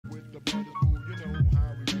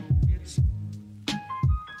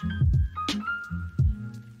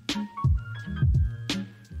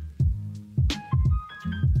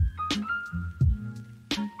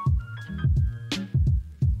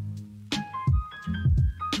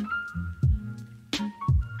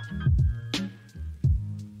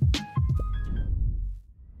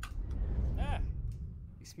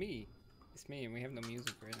It's me, and we have no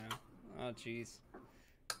music right now. Oh, jeez.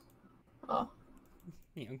 Oh.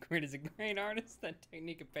 You know, Gritt is a great artist. That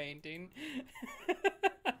technique of painting.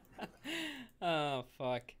 Oh,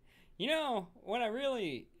 fuck. You know, what I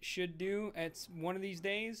really should do at one of these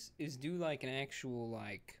days is do, like, an actual,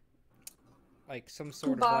 like some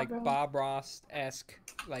sort of, like, Bob Ross-esque,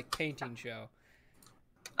 like, painting show.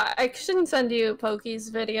 I shouldn't send you Pokey's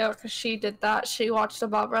video because she did that. She watched a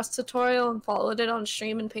Bob Ross tutorial and followed it on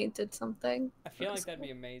stream and painted something. I feel like that'd be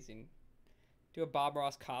amazing. Do a Bob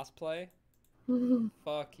Ross cosplay?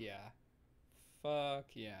 Fuck yeah. Fuck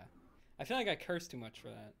yeah. I feel like I curse too much for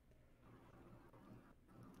that.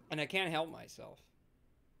 And I can't help myself.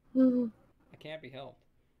 I can't be helped.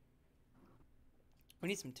 We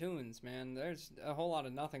need some tunes, man. There's a whole lot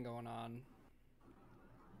of nothing going on.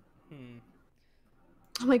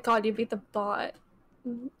 Oh my god, you beat the bot.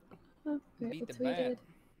 Beat the bat?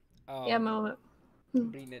 Oh, yeah, moment.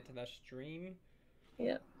 Beating it to the stream?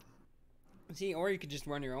 Yep. See, or you could just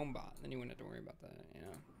run your own bot. Then you wouldn't have to worry about that, you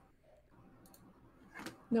know?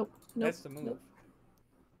 Nope. That's the move.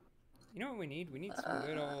 You know what we need? We need some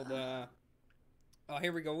good old, Oh,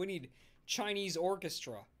 here we go. We need Chinese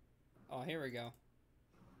orchestra. Oh, here we go.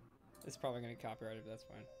 It's probably going to get copyrighted, but that's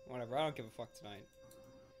fine. Whatever. I don't give a fuck tonight.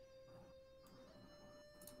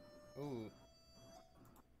 Ooh.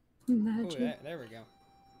 Imagine. Ooh, there we go.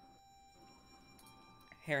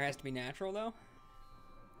 Hair has to be natural, though?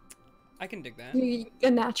 I can dig that. A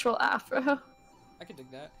natural afro. I can dig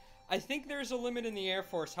that. I think there's a limit in the Air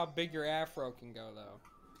Force how big your afro can go, though.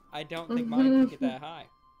 I don't think mine can get that high.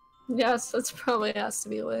 Yes, that's probably has to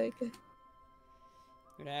be like. It'd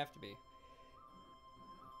have to be.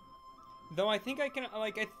 Though I think I can,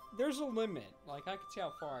 like, there's a limit. Like, I can see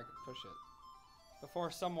how far I can push it.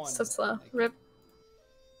 Before someone... So slow. Like, Rip.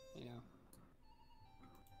 You know.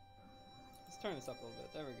 Let's turn this up a little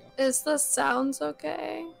bit. There we go. Is the sounds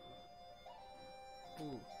okay?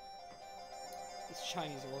 Ooh. It's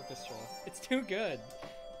Chinese orchestra. It's too good.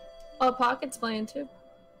 Oh, Pocket's playing too.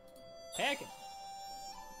 Packet.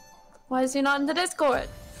 Why is he not in the Discord?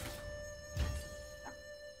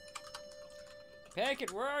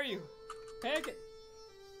 Packet, where are you? Packet.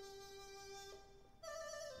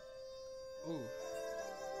 Ooh.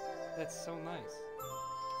 That's so nice.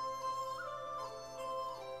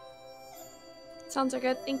 Sounds are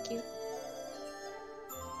good, thank you.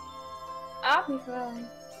 I'll be fine.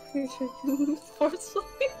 Forcefully.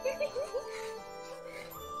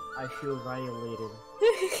 I feel violated.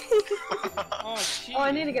 Oh, jeez. Oh,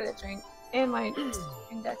 I need to get a drink. And my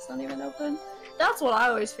index not even open. That's what I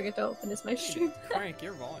always forget to open is my stream. Crank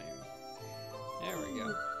your volume. There we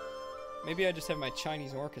go. Maybe I just have my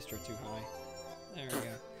Chinese orchestra too high. There we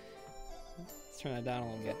go. Let's turn that down a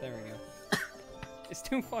little bit. There we go. It's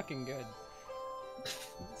too fucking good.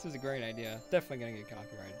 This is a great idea. Definitely gonna get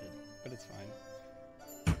copyrighted, but it's fine.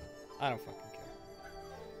 I don't fucking care.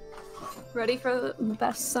 Ready for the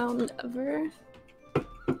best sound ever?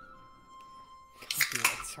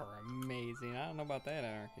 Copyrights are amazing. I don't know about that,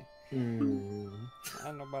 Anarchy. I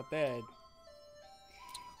don't know about that.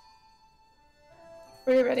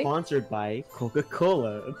 Are you ready? Sponsored by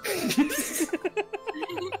Coca-Cola.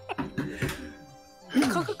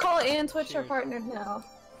 Coca-Cola and Twitch are partnered now.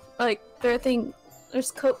 Like, their thing, there's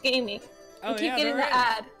Coke Gaming. Oh, I keep yeah, getting the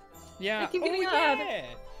ad. Yeah. I keep getting the ad.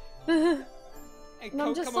 ad. Hey, And I'm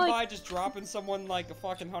Coke just coming like- by just dropping someone like a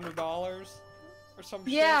fucking $100 or some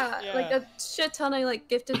Yeah, shit. Yeah, like a shit ton of like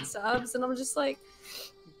gifted subs, and I'm just like,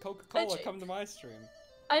 Coca-Cola, come to my stream.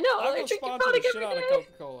 I know, I I will drink your sponsor product the shit every out of day.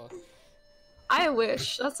 Coca-Cola. I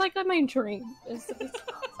wish. That's like my dream. Is to be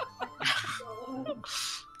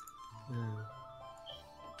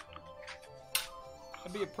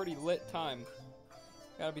That'd be a pretty lit time.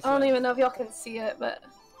 Gotta be I don't said. even know if y'all can see it, but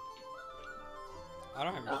I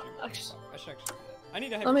don't have your stream. actually- I should actually. I need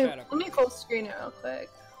to have let your me chat up. full screen it real quick.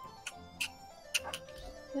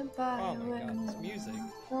 Oh my god, this music.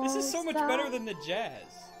 This is so much better than the jazz.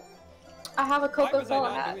 I have a Why was I Coca-Cola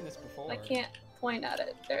not hat. doing this before? I can't point at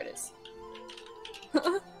it. There it is.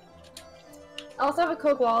 I also have a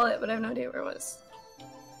Coke wallet, but I have no idea where it was.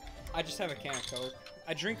 I just have a can of Coke.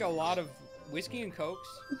 I drink a lot of whiskey and Cokes.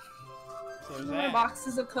 So there's More that.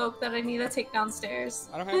 boxes of Coke that I need to take downstairs.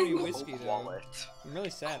 I don't have any whiskey Coke though. wallet. I'm really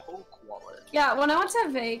sad. Coke wallet. Yeah, when I went to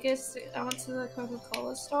Vegas, I went to the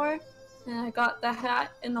Coca-Cola store, and I got the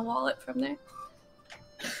hat and the wallet from there.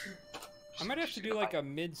 I might have to do like a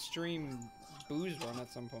midstream booze run at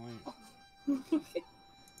some point.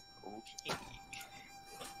 Okay.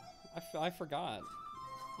 I forgot.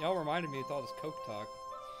 Y'all reminded me with all this Coke talk.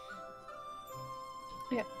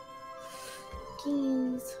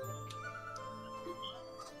 Keys.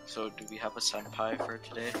 So, do we have a senpai for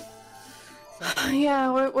today? Yeah,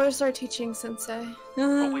 where's our teaching sensei?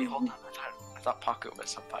 Oh wait, hold on. I thought Pocket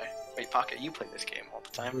was senpai. Wait, Pocket, you play this game all the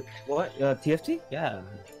time. What? TFT? Yeah,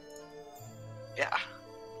 Yeah.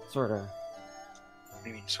 sorta. What do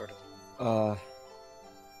you mean, sort of?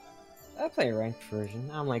 I play a ranked version.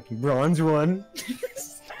 I'm like bronze 1.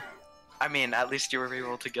 I mean, at least you were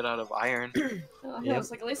able to get out of iron. I Yep.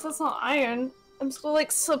 was like, at least that's not iron. I'm still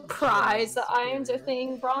like surprised that irons are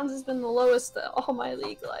thing. Bronze has been the lowest of all my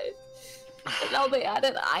league life. But now they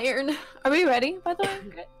added iron. Are we ready, by the way?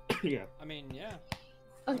 Good. Yeah. I mean, yeah.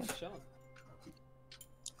 Okay. I'm chilling.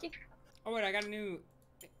 Yeah. Oh wait, I got a new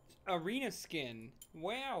arena skin.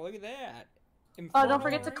 Wow, look at that. Oh, don't Inferno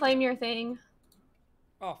forget to Arena. claim your thing.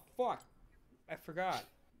 Oh fuck, I forgot.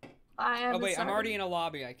 I Oh wait, I'm already in a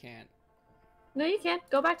lobby. I can't. No, you can't.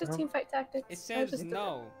 Go back to No. Teamfight Tactics. It I says just did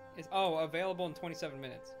no. It's available in 27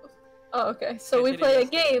 minutes. it. Oh, okay. So I we did it play a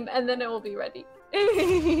yesterday. game and then it will be ready.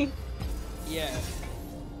 Yeah.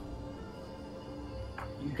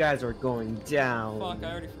 You guys are going down. Fuck,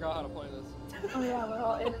 I already forgot how to play this. Oh yeah, we're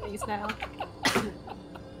all enemies now.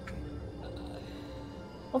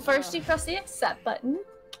 Well, first you press the accept button.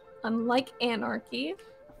 Unlike Anarchy.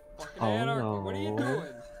 Fucking Oh, anarchy. What are you no.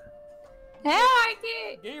 doing?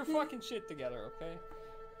 Anarchy! Get your fucking shit together, okay?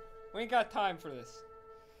 We ain't got time for this.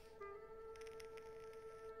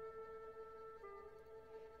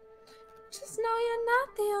 Just know you're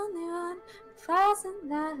not the only one who falls in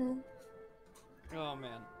love. Oh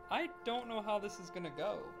man, I don't know how this is gonna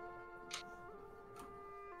go.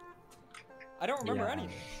 I don't remember Yeah.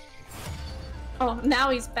 anything. Oh, now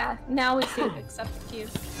he's back. Now we see accept the cue.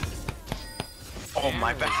 Oh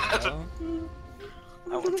my There we bad. go.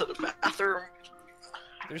 I went to the bathroom.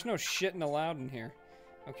 There's no shitting allowed in here.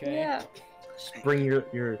 Okay. Yeah. Bring your.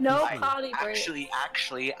 No I- potty break.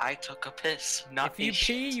 Actually, I took a piss. Not If you a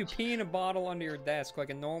shit. pee, you pee in a bottle under your desk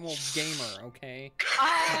like a normal gamer, okay?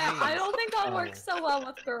 I don't think that works so well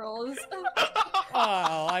with girls.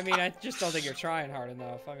 Oh, I mean, I just don't think you're trying hard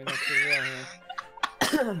enough. I mean, let's be real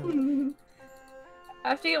here. I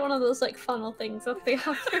have to get one of those like funnel things with the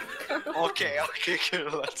other girl. Okay,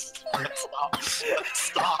 good. Let's stop. Let's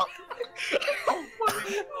stop. Oh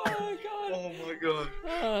my god. Oh my god.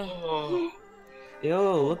 Oh.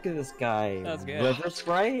 Yo, look at this guy. That's good. River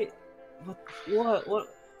Sprite? What?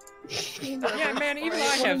 Yeah, man, even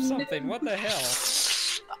I have something. What the hell?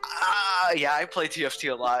 Yeah, I play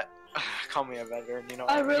TFT a lot. Call me a veteran, you know.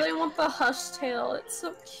 I what mean? really want the hush tail. It's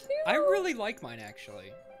so cute. I really like mine,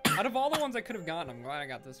 actually. Out of all the ones I could have gotten, I'm glad I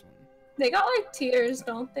got this one. They got like tiers,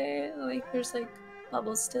 don't they? Like there's like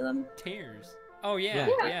levels to them. Tears. Oh, yeah.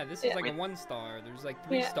 Yeah. Yeah, this is Yeah. like a 1-star. There's like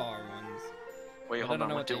 3-star ones. Wait, I hold don't on.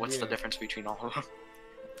 know what they What's the do. difference between all of them?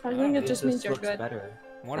 I think it just This means you're looks good. better.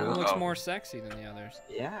 One of them looks Oh. more sexy than the others.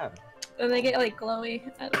 Yeah. And they get like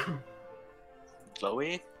glowy. I don't know.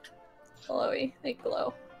 Glowy? Glowy. They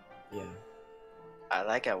glow. Yeah. I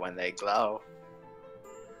like it when they glow.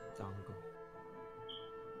 Dongle.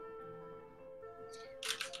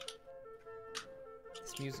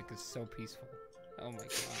 This music is so peaceful. Oh my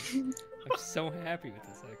god. I'm so happy with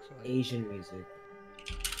this, actually. Asian music.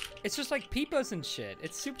 It's just like peepas and shit.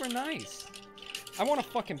 It's super nice. I want a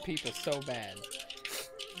fucking peepa so bad.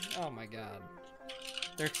 Oh my god.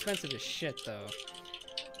 They're expensive as shit, though.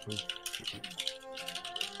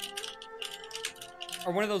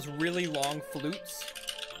 Or one of those really long flutes.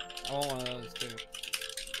 I want one of those, too.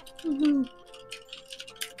 Mhm.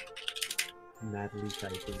 Madly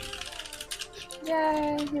typing.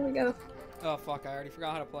 Yay! Here we go. Oh fuck, I already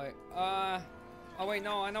forgot how to play. Oh wait,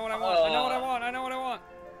 no, I know what I want. I know what I want. I know what I want.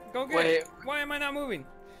 Go get Wait. it. Why am I not moving?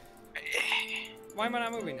 Why am I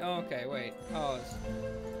not moving? Oh, okay, wait. Oh,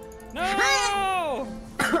 no!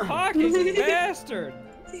 Fucking bastard!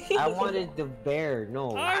 I wanted the bear.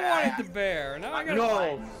 No. I wanted the bear. Now I gotta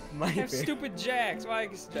No. My have bear. stupid Jax. Why? I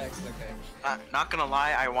guess Jax is okay. Not gonna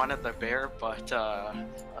lie, I wanted the bear, but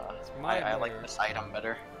my I like bear. this item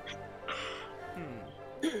better. Hmm.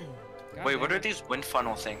 God Wait, damn what are it. these wind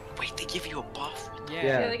funnel thing? Wait, they give you a buff. Yeah. Yeah,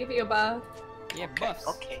 Yeah. they give you a buff. Yeah, Okay, buffs.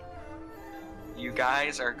 okay. You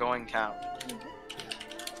guys are going down.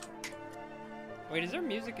 Wait, is there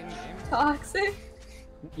music in game? Toxic.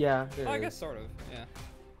 Yeah. there Oh, I is. guess sort of. Yeah.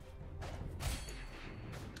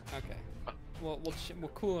 Okay. Well, we'll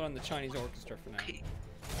cool it on the Chinese orchestra for now. Okay.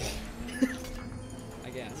 I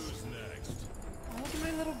guess. Oh, look at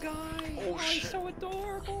my little guy. Oh, He's shit. so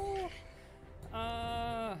adorable.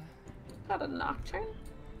 Got a nocturne.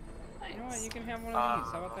 Nice. You know what? You can have one of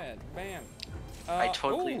these. How about that? Bam. I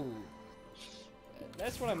totally- ooh.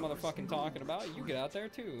 That's what I'm motherfucking talking about. You get out there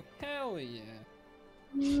too. Hell yeah.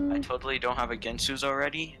 Mm, I totally don't have a Gensu's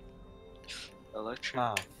already. Electric.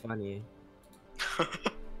 Ah, funny.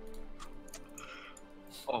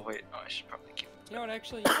 Oh wait, no, I should probably keep. You know what?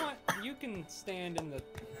 Actually, you know what? You can stand in the.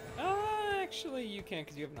 Actually, you can't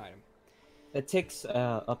because you have an item. It takes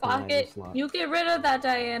up an item Pocket. slot. You get rid of that,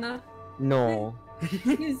 Diana. No.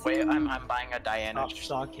 Wait, I'm buying a Diana. Stop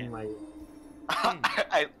stalking my.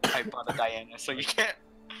 I bought a Diana, so you can't.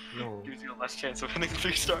 No. Gives you a less chance of winning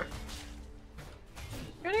 3-star.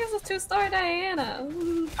 You're gonna use a 2-star Diana.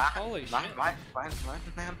 Holy Why?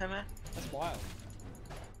 shit. Man. That's wild.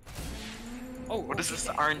 Oh, What is this?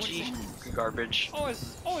 shit. RNG What's that? garbage. Oh,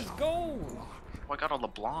 it's gold. Oh, I got a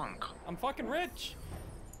LeBlanc. I'm fucking rich.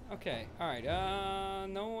 Okay, alright,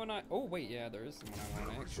 no one oh wait, yeah, there is someone I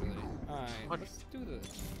want actually. Alright, What? let's do this.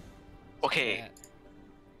 Okay, Yeah.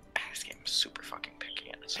 this game's super fucking picky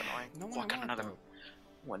and it's annoying. No one Oh, I I got want, another, though.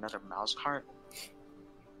 oh, another mouse heart.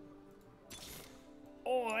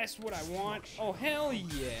 Oh, that's what I want. Oh, hell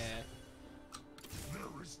yeah. There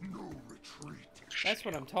is no retreat. That's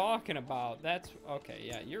what I'm talking about. That's, okay,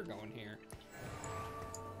 yeah, you're going here.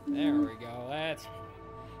 There we go, that's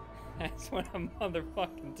what I'm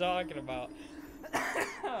motherfucking talking about.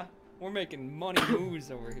 We're making money moves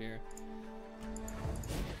over here.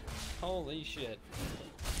 Holy shit.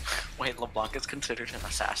 Wait, LeBlanc is considered an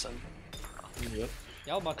assassin. Yep.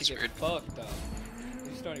 Y'all about to That's get weird. fucked up. You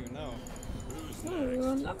just don't even know.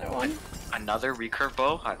 Ooh, another one. Another recurve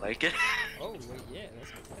bow. I like it. Oh, wait, yeah, let's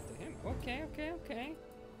get that to him. Okay, okay, okay.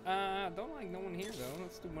 Don't like no one here, though.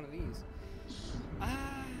 Let's do one of these.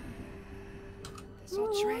 That's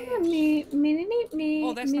all trash.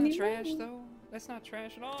 Oh, that's not trash, though. That's not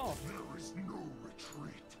trash at all. There is no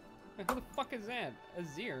retreat. Hey, who the fuck is that?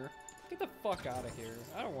 Azir? Get the fuck out of here.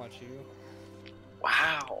 I don't want you.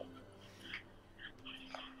 Wow.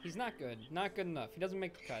 He's not good. Not good enough. He doesn't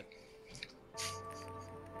make the cut.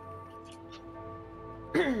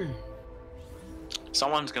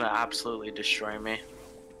 Someone's gonna absolutely destroy me.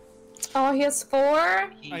 Oh, he has 4?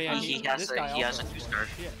 He, Oh, yeah, he this has guy a, he has also a has 2-star.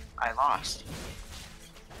 shit. I lost.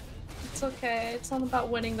 It's okay. It's not about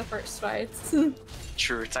winning the first fights.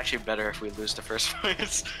 True, it's actually better if we lose the first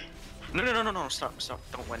fight. No, stop,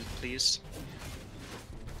 don't win, please.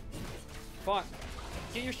 Fuck.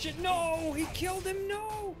 Get your shit. No! He killed him.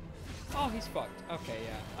 No! Oh, he's fucked. Okay,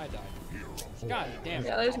 yeah. I died. God damn it.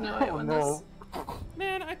 Yeah, there's no way to win this.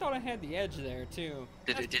 Man, I thought I had the edge there, too.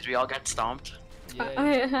 Did we all get stomped?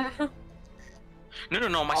 Yeah.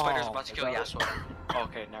 No, my spider's Oh, about to kill I got Yasuo. Oh,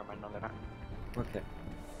 okay, never mind, no, they're not. Okay.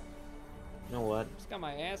 You know what? Just got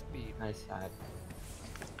my ass beat. Nice side.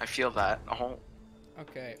 I feel that. Oh,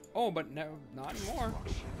 Okay. Oh, but no, not anymore.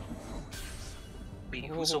 wait,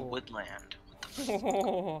 who's a Oh. woodland?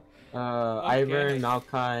 Oh, Ivern,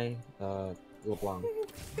 Maokai, LeBlanc.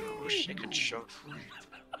 I wish I could show.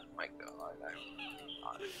 Oh my god.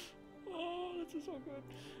 oh, this is so good.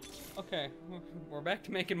 Okay, we're back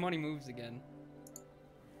to making money moves again.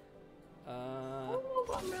 I don't know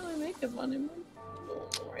if I'm really making money.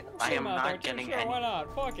 I am I'm out there not too, getting sure, any. Why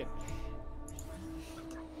not? Fuck it.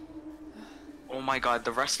 Oh my god,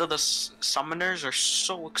 the rest of the summoners are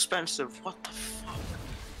so expensive. What the fuck?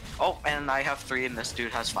 Oh, and I have 3 and this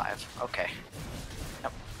dude has 5. Okay.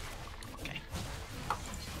 Yep. Okay.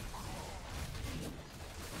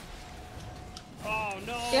 Oh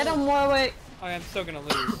no! Get him, Warwick. Oh, I'm still gonna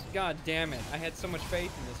lose. God damn it! I had so much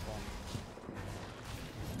faith in this one.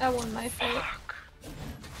 I won my fight. Fuck.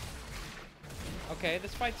 Okay,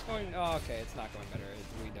 this fight's going. Oh, okay, it's not going better.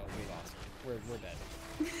 We lost. We're dead.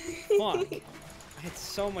 Fuck. I had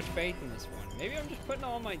so much faith in this one. Maybe I'm just putting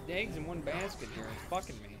all my eggs in one basket here. It's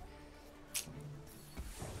fucking me.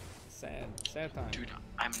 Sad time. Dude,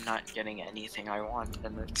 I'm not getting anything I want,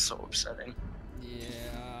 and it's so upsetting. Yeah,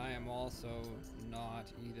 I am also not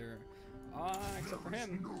either. Except for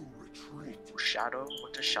him. No retreat. Ooh, Shadow?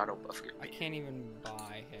 What does Shadow buff give I me? can't even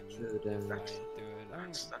buy him. Shoot him. If I do it.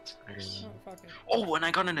 That's nice. Oh, fuck it. Oh, and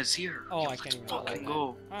I got an Azir. Oh, Yeah, I can't let's even fucking buy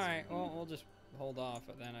go. Alright, well, we'll just hold off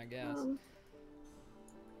then, I guess.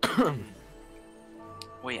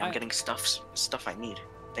 Wait, I'm I- getting stuff I need.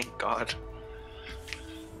 Thank God.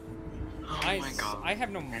 Oh my god. I have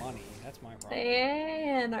no money. That's my problem.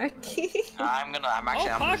 Anarchy. I'm actually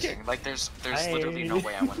I'm pocket. losing. Like there's literally no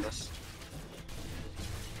way I win this.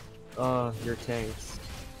 Your tanks.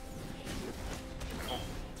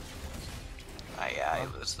 I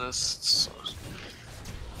lose this. So...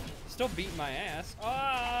 Still beating my ass.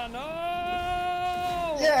 Ah, no!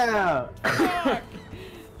 Yeah!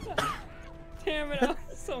 Fuck! Damn it, I was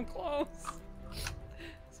so close.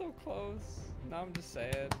 So close. Now I'm just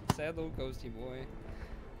sad. Sad little ghosty boy.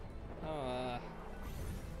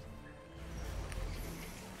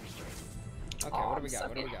 Okay, what do we got?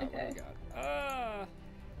 What do we got? What do we got?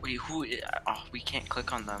 Wait, who? Oh, we can't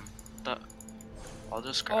click on them. I'll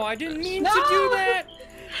just grab Oh, I didn't this. mean to do that!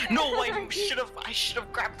 No, I should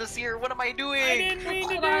have grabbed this here. What am I doing? I didn't mean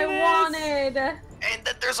to do What I this! wanted. And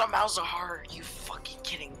then there's a Malzahar. You fucking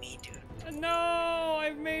kidding me, dude? No,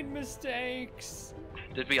 I've made mistakes.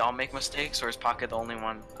 Did we all make mistakes, or is Pocket the only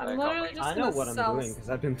one? that I'm got literally like- just I know gonna what I'm sell. doing because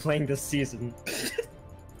I've been playing this season.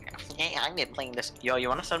 Yeah, I've been playing this. Yo, you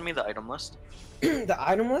wanna send me the item list? The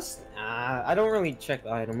item list? I don't really check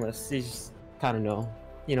the item list. You just kind of know,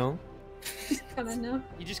 you know? Kinda know.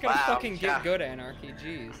 You just gotta Wow, fucking get yeah. good, Anarchy.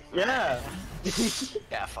 Jeez. Yeah.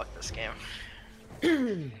 Yeah, fuck this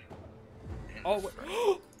game. Oh, wait.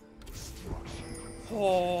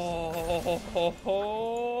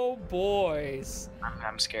 Oh, boys.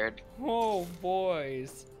 I'm scared. Oh,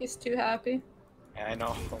 boys. He's too happy. Yeah, I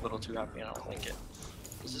know. A little too happy. I don't like it.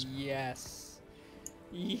 This is... Yes.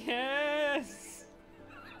 Yes.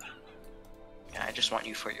 Yeah, I just want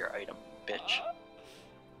you for your item, bitch.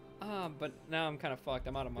 But now I'm kind of fucked.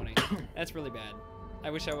 I'm out of money. That's really bad. I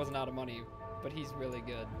wish I wasn't out of money, but he's really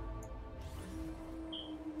good.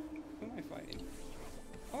 Who am I fighting?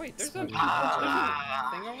 Oh wait, there's a thing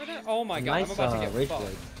over there. Oh my god, Nice, I'm about to get Rage fucked.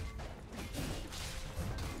 Blade.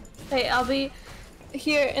 Hey, I'll be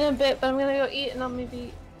here in a bit, but I'm gonna go eat, and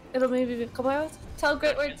it'll maybe be a couple hours. Tell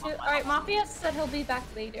Gritt where to. All right, Mafia said he'll be back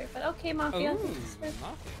later, but okay, Mafia. Ooh, Thanks for-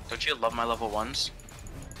 Mafia. Don't you love my level 1s?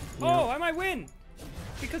 Oh, I might win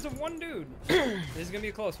because of one dude. This is gonna be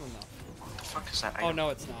a close one though. What the fuck is that Oh item? no,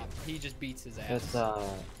 it's not. He just beats his ass. It's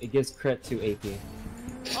it gives crit to AP.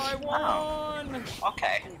 I won.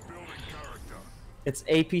 Okay. It's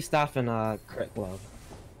AP stuff and crit glove.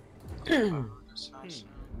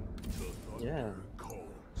 Yeah.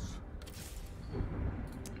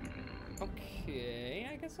 Okay,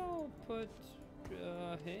 I guess I'll put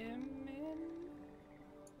him in.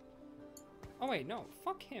 Oh wait, no,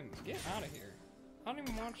 fuck him. Get out of here. I don't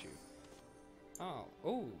even want you. Oh,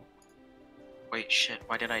 ooh, Wait, shit.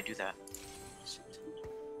 Why did I do that?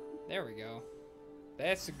 there we go.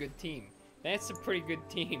 That's a good team. That's a pretty good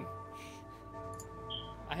team.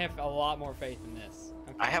 I have a lot more faith in this.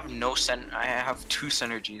 Okay. I have no I have 2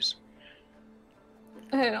 synergies.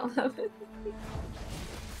 I don't have it.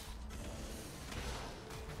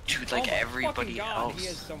 Dude, Oh like my everybody fucking God, else. He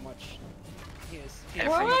has so much. He has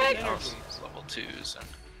Everybody What? else energy. is level 2s. And...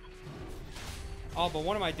 Oh, but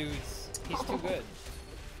one of my dudes, he's too good.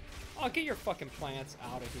 Oh, get your fucking plants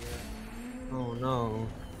out of here. Oh no.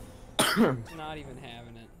 Not even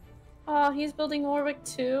having it. Oh, he's building Warwick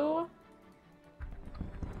too.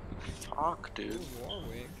 Fuck, dude. Ooh,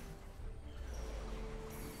 Warwick.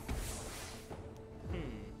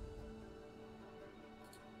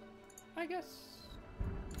 I guess.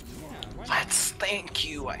 Yeah, why not? Let's thank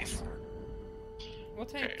you, wife. We'll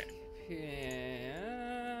take.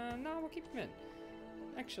 Yeah, no, we'll keep him in.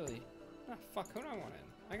 Actually, ah, fuck. Who do I want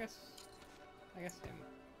in? I guess him.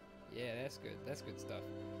 Yeah, that's good. That's good stuff.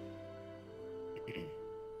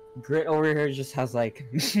 Gritt over here just has like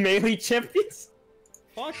melee champions.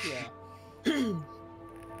 Fuck yeah.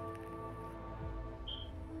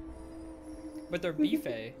 But they're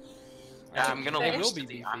beefy. Yeah, I'm gonna They lose will to be the-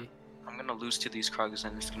 beefy. I'm gonna lose to these Krugs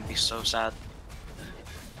and it's gonna be so sad.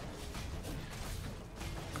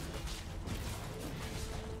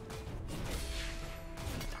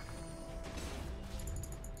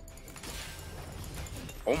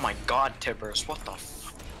 Oh my god, Tibbers, what the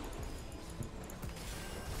f-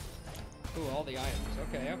 Ooh, all the items.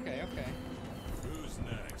 Okay. Who's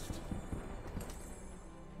next?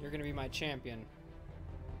 You're gonna be my champion.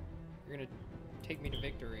 You're gonna take me to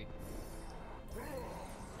victory.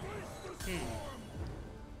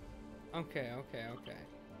 Okay.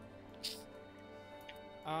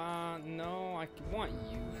 No, I want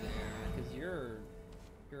you there because you're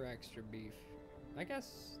extra beef. I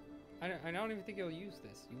guess I don't even think you'll use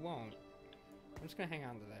this. You won't. I'm just gonna hang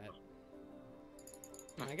on to that.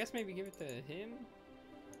 I guess maybe give it to him.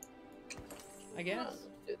 I guess. Let's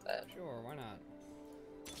do that. Sure, why not?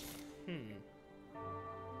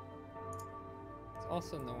 It's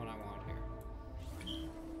also no one I want here.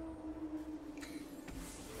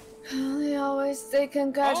 They always say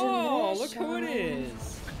congratulations. Oh, look who it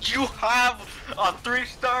is. You have a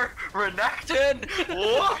 3-star Renekton?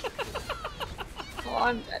 What? Oh,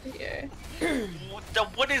 I'm dead here.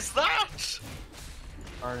 What is that?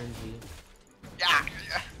 RNG. Yeah.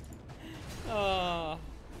 Oh.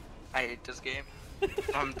 I hate this game.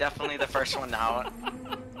 I'm definitely the first one out.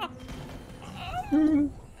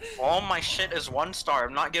 All my shit is 1 star.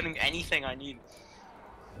 I'm not getting anything I need.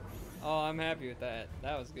 Oh, I'm happy with that.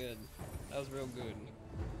 That was good. That was real good.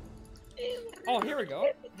 Oh, here we go.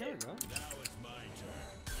 Here we go. Now it's my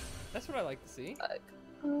turn. That's what I like to see.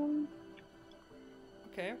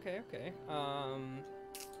 Okay, okay, okay.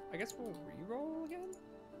 I guess we'll re-roll again?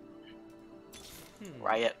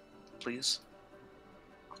 Riot, please.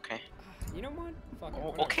 Okay. You know what? Fuck it, Oh,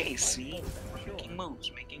 whatever. okay, Fine. see? Sure.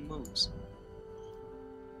 Making moves.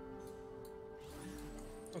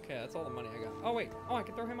 Okay, that's all the money I got. Oh, wait. Oh, I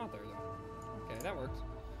can throw him out there, though. Okay, that works.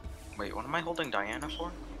 Wait, what am I holding Diana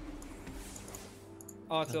for?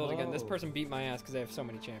 Oh, it's old again. This Oh. person beat my ass because they have so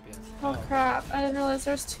many champions. Oh crap, I didn't realize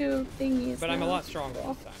there's 2 thingies. But I'm a now. lot stronger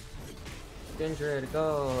this time. Ginger,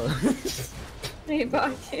 go. Hey,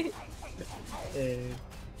 Bucky. Hey.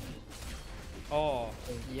 Oh,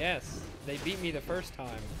 yes. They beat me the first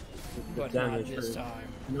time. But Damn not it, this sure. time.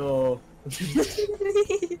 No.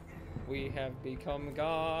 We have become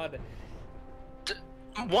God.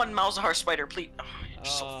 1 Malzahar spider, please. Oh, you're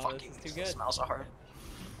so Oh, fucking this is too useless, good. Malzahar.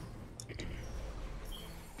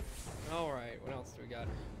 Alright, what else do we got?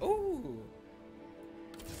 Ooh!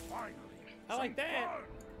 Finally. I like that!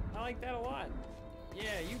 I like that a lot.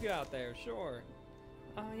 Yeah, you get out there, sure.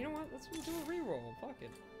 You know what? Let's do a reroll. Fuck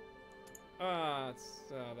it. That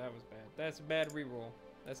was bad. That's a bad reroll.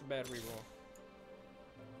 That's a bad reroll.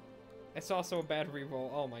 It's also a bad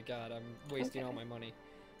reroll. Oh my god, I'm wasting all my money.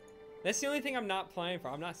 That's the only thing I'm not playing for.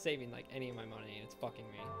 I'm not saving like any of my money, and it's fucking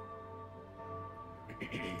me.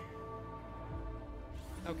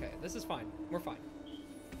 Okay, this is fine. We're fine.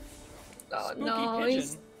 Oh Spooky no, pigeon.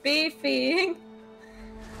 he's beefy.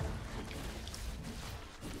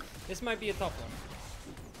 This might be a tough one.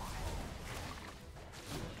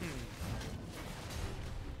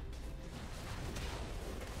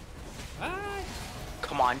 Ah!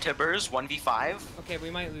 Come on, Tibbers, 1v5. Okay, we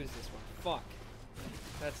might lose this one. Fuck.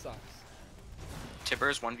 That sucks.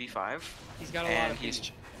 Tibbers, 1v5. He's got a lot And of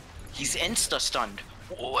he's heat. insta-stunned.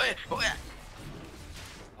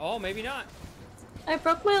 Oh, maybe not. I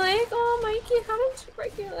broke my leg. Oh, Mikey, how did you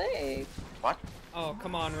break your leg? What? Oh,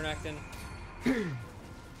 come on, Renekton.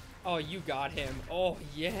 Oh, you got him. Oh,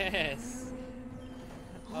 yes.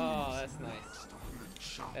 Oh, that's nice.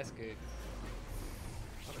 That's good.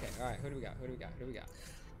 Okay, alright, who do we got? Who do we got? Who do we got?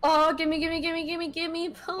 Oh, gimme,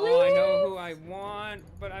 please. Oh, I know who I want,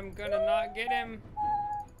 but I'm gonna not get him.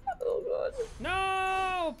 Oh god.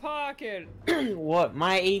 No, Pocket. What?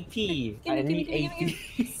 My AP. I need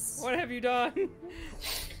AP. What have you done?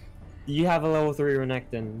 You have a level 3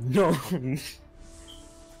 Renekton. No.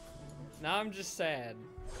 Now I'm just sad.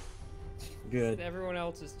 Good. Everyone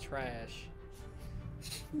else is trash.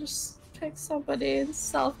 Just pick somebody and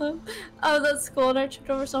sell them. Oh, that's cool. And I tripped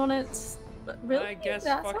over someone. It's really. I guess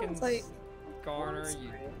that fucking sounds like. Garner,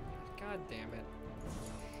 you. God damn it.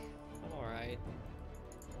 Alright.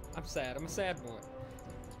 I'm sad. I'm a sad boy.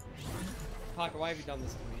 Pocket, why have you done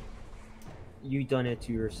this to me? You done it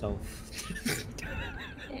to yourself.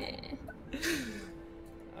 Eh.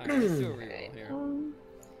 Alright, let's do a reroll here. Um,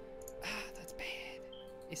 That's bad.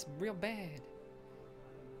 It's real bad.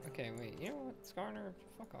 Okay, wait. You know what? Skarner,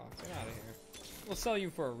 fuck off. Get out of here. We'll sell you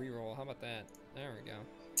for a reroll. How about that? There we go.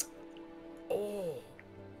 Oh,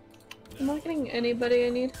 I'm not getting anybody I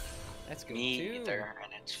need. that's good Me too. either,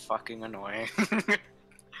 and it's fucking annoying.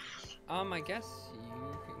 I guess you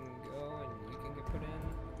can go and you can get put in.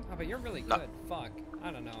 Oh, but you're really No. good. Fuck.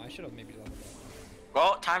 I don't know. I should have maybe leveled up.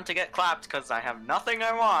 Well, time to get clapped, because I have nothing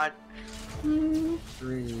I want.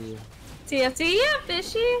 3. TFT, yeah,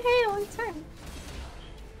 fishy. Hey, long time.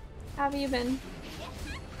 How have you been?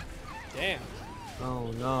 Damn.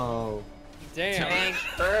 Oh no. Damn.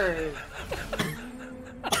 Third.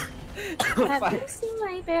 Have you seen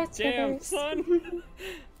my bear Damn, tibbers? son.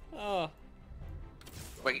 Oh,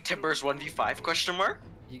 Wait, Timbers 1v5 question mark?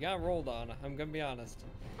 you got rolled on. I'm gonna be honest.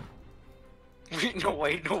 No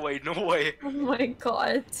way, no way, no way. Oh my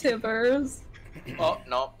god, Tibbers. Oh,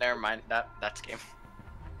 no, never mind. That's game.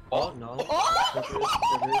 Oh no.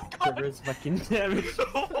 Tibbers fucking damage.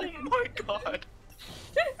 Oh my god.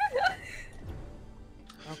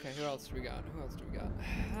 Okay, who else do we got? Who else do we got?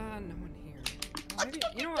 No one here. Oh, maybe,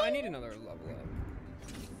 you know what? I need another level up.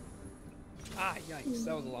 Ah, yikes.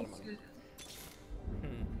 That was a lot of money.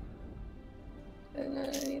 And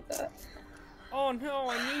I need that. Oh no,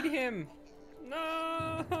 I need him. No.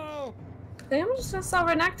 I think I'm just gonna sell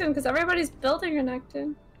Renekton because everybody's building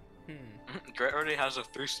Renekton. Gritt already has a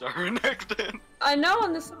 3-star Renekton. I know,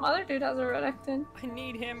 and some other dude has a Renekton. I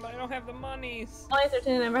need him, but I don't have the monies.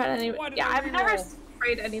 2013, I never had any. Why did Yeah, I I've never reroll?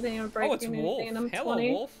 sprayed anything or breaking Oh, it's Wolf. anything, and I'm Hello,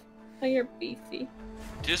 20. Wolf. Oh, you're beefy.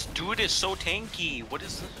 This dude is so tanky. What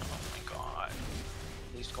is this? Oh my god.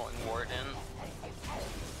 He's going Warden.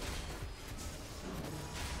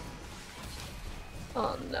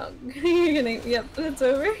 Oh no, you're gonna. Yep, it's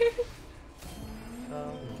over.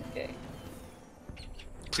 Okay.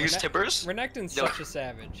 Please, Tibbers? Renekton's Yo. such a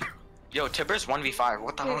savage. Yo, Tibbers 1v5.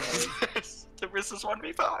 What the hell is this? Tibbers is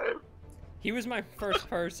 1v5. He was my first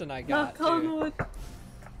person I got, Knock on too. wood.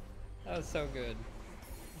 That was so good.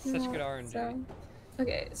 Such good RNG. So,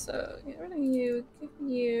 okay, so get rid of you. Give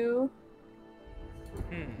you.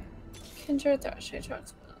 Kindred Thrasher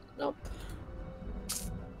Trucks. Nope.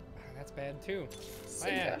 That's bad, too.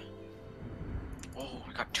 Singa. Oh,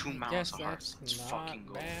 I got 2 mouths Guess of hearts. that's Let's not fucking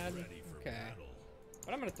go. bad. Okay.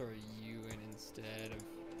 But I'm gonna throw you in instead of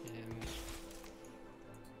him.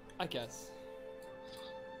 I guess.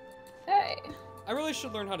 Hey. I really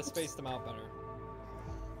should learn how to space them out better.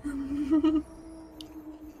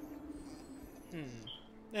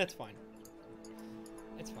 That's fine.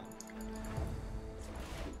 It's fine.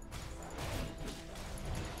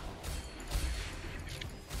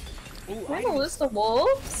 Ooh, I have a items. list of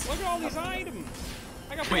wolves. Look at all these items!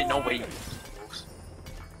 I got Wait, 4 no, wait. items.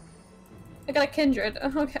 I got a kindred.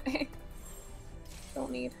 Okay.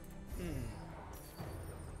 Don't need.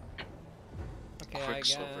 Okay, I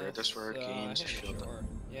guess. Quicksilver, this word gains hit him shield. short.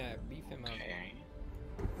 Yeah, beef him up. Okay.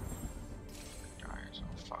 Guys,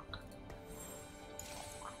 oh fuck.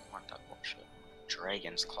 Oh, I don't want that bullshit.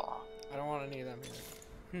 Dragon's Claw. I don't want any of them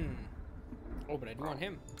here. Oh, but I do want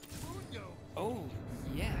him. Oh,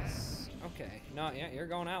 yes. Okay. No, yeah, you're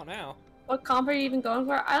going out now. What comp are you even going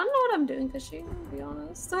for? I don't know what I'm doing, Fishy, to be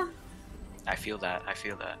honest. I feel that. I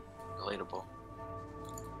feel that. Relatable.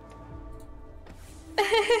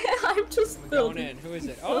 I'm just I'm going building. in. Who is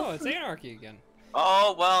it? Oh, it's Anarchy again.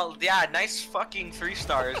 Oh, well, yeah, nice fucking 3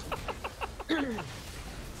 stars.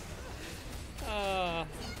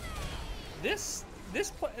 This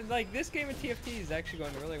game of TFT is actually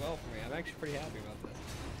going really well for me. I'm actually pretty happy about this.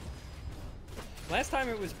 Last time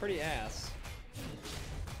it was pretty ass.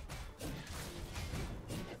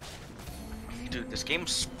 Dude, this game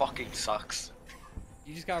fucking sucks.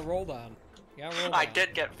 You just got rolled on. You got rolled I on.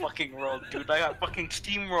 did get fucking rolled, dude. I got fucking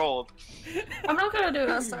steamrolled. I'm not gonna do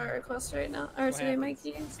a star request right now. Or What sorry, happens?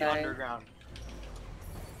 Mikey. The Sorry. underground.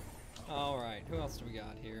 Alright, who else do we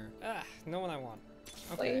got here? Ah, no one I want.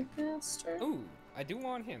 Okay. Play master. Ooh, I do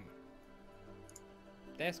want him.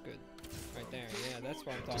 That's good. Right there, yeah, that's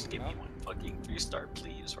what I'm Just talking give me about. one fucking 3-star,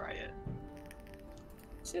 please, Riot.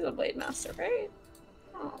 She's a blade master, right?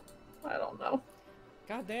 Oh, I don't know.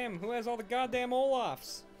 Goddamn, who has all the goddamn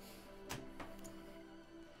Olafs?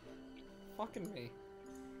 Fucking me.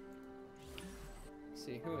 Let's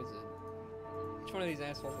see, who is it? Which one of these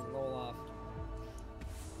assholes is an Olaf?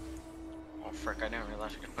 Oh frick, I didn't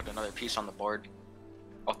realize I could put another piece on the board.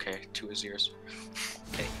 Okay, 2 is yours.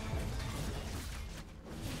 Okay.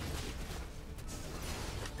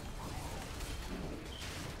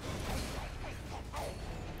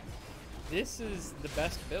 This is the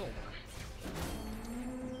best build.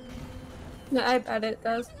 No, I bet it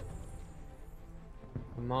does.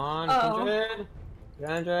 Come on, Oh. Kindred!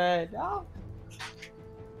 Kindred! No!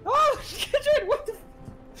 Oh! Kindred, what the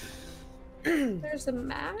There's the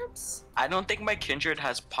maps. I don't think my Kindred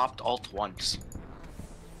has popped alt once.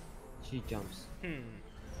 She jumps.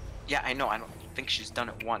 Yeah, I know, I don't think she's done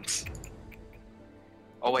it once.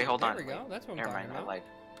 Oh wait, hold on. There we go, that's what I'm Never talking mind, I about. lied.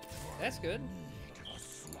 That's good.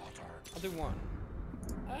 I'll do one.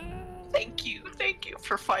 Thank you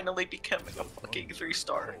for finally becoming a fucking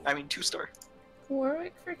 3-star. I mean 2-star.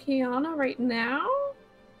 Warwick for Kiana right now?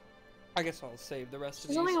 I guess I'll save the rest of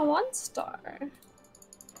She's these. only a 1-star.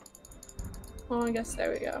 Oh, I guess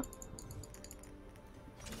there we go.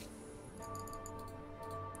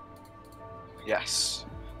 Yes,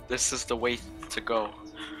 this is the way to go.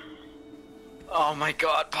 Oh my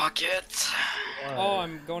god, Pocket! Oh,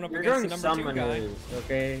 I'm going up You're against doing the number 2 guy. summoners,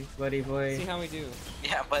 okay, buddy boy? See how we do.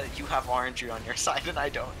 Yeah, but you have RNG on your side and I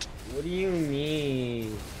don't. What do you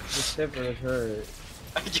mean? The zipper hurt.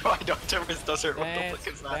 Yo, I don't. Timbers does hurt. What the That's,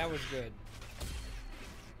 fuck is that? that was good.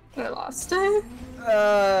 I lost. Pulling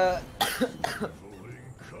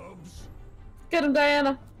cubs. Get him,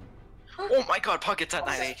 Diana. Oh my god, Pocket's at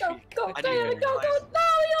 9 HP. Go, I didn't Diana, even go, go. realize. No,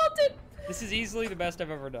 you ulted. This is easily the best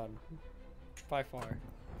I've ever done. By far.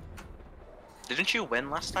 Didn't you win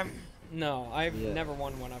last time? No, I've Yeah. never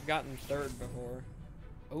won one. I've gotten third before.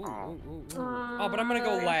 Ooh, Oh. ooh, ooh, ooh. Oh, but I'm gonna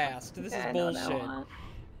go last. This Okay, is I know that bullshit. one.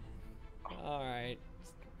 Alright.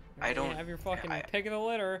 I don't- have your fucking I- pick of the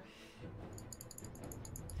litter.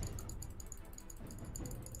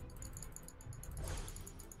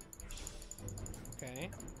 Okay.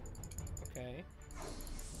 Okay.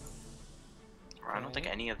 Or I don't think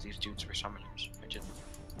Okay. any of these dudes were summoners. I just...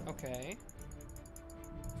 Okay.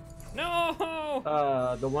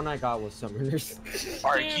 No! The one I got was Summoners.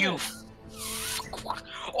 Are Damn you? it.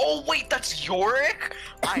 Oh wait, that's Yorick.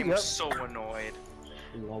 I'm Yep. so annoyed.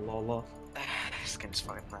 La la la. Skin's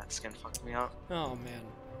fucking that skin fucked me up. Oh man.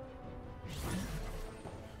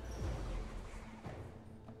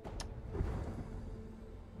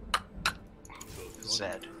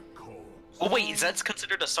 Zed. Oh wait, Zed's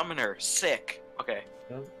considered a summoner. Sick. Okay,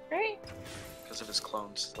 Great. because of his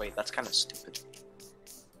clones. Wait, that's kind of stupid.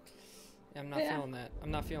 I'm not Yeah. feeling that. I'm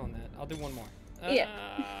not feeling that. I'll do one more.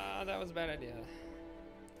 Yeah. That was a bad idea.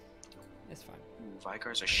 It's fine. Ooh,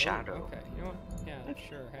 Vigar's a Oh, shadow. okay. You know what? Yeah,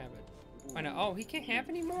 sure, have it. I know. Oh, he can't have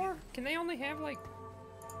any more? Can they only have like?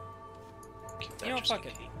 Keep that You know, just fuck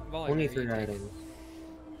in it. case. Volibear, Only you 3 take it. items.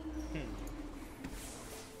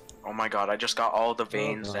 Oh my god, I just got all the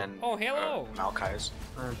veins God. and Oh, hello. Maokai's.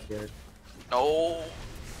 I'm scared. Oh.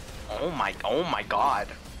 Oh my god.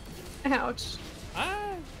 Ouch.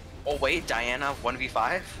 Ah. Oh wait, Diana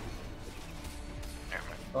 1v5? Never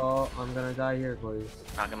mind. Oh, I'm gonna die here, please.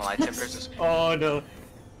 Not gonna lie, Timbers is... Oh no.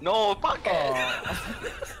 No, Pocket! I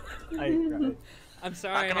cried. I'm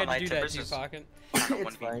sorry I gonna had lie, to do that Timbers to you, is- Pocket.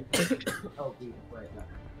 It's fine. Oh, be right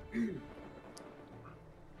now.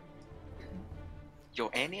 Yo,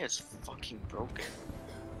 Annie is fucking broken.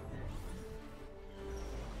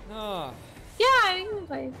 Oh. Yeah, I can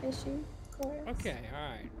play fishy. Of course. Okay. All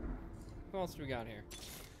right. Who else do we got here?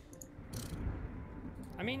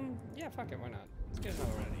 I mean, yeah, fuck it. Why not? Let's get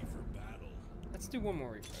another one. Ready for battle. Let's do one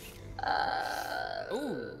more refresh. Uh,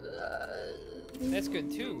 Ooh. That's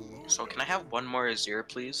good too. So can I have one more Azir,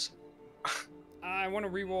 please? I want to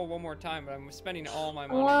re-roll one more time, but I'm spending all my I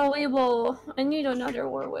money. want a label. I need another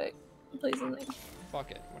Warwick. Please and thank you.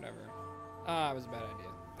 Fuck it, whatever. Ah, it was a bad idea.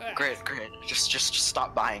 Ah. Great. Just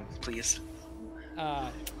stop buying, please.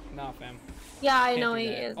 No, fam. Yeah, I Can't know do he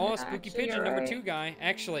that. is. Oh, Spooky actually, Pigeon, you're number right. 2 guy.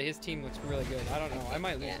 Actually, his team looks really good. I don't know. I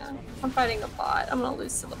might lose this Yeah, one. I'm fighting a bot. I'm gonna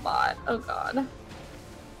lose to the bot. Oh god.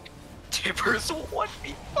 Timbers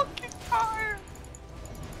 1v fucking fire!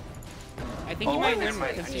 I think Oh, you might never win mind, I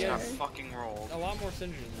because just he got has fucking rolled. a lot more synergy than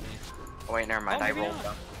me. Oh wait, never mind, Oh, I maybe rolled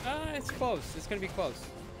not. them. It's close. It's gonna be close.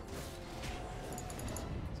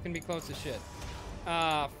 It's gonna be close as shit.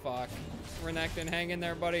 Ah, fuck. Renekton, hang in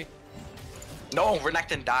there, buddy. No,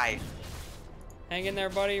 Renekton die. Hang in there,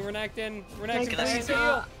 buddy. Renekton. I Renekton, guess please you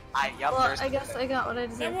heal. Yep, Well, there's I guess I got what I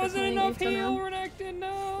deserved. That for wasn't something enough you've heal, done. Renekton.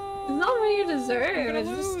 No. It's not what you I'm deserve. gonna It's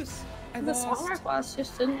just lose. I the lost. song request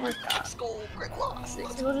just didn't work out. Let's go, Grit lost. Oh,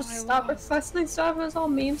 People just I stop lost. requesting stuff. It's all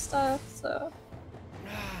meme stuff. So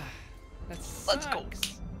That sucks. Let's go.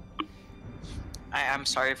 I'm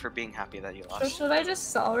sorry for being happy that you So lost. should I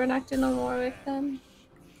just sell Renekton on Warwick then?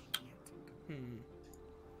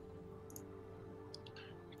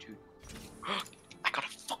 Dude. I got a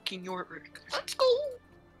fucking Yorick. Let's go.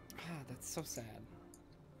 Ah, that's so sad.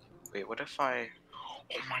 Wait, what if I... Oh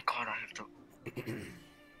my god, I have to...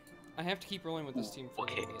 I have to keep rolling with this team for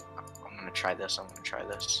Okay, a little bit. I'm gonna try this,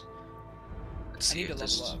 Let's I see need to if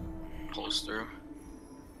this level up. pulls through.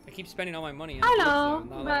 I keep spending all my money on I goods, know,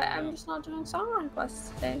 though, not but leveling I'm up. just not doing song requests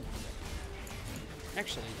today.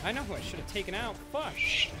 Actually, I know who I should have taken out. Fuck.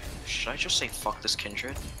 Should I just say fuck this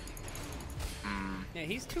Kindred? Hmm, Yeah,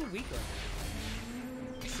 he's too weak right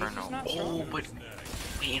now. He's Inferno. just not Oh, strong but...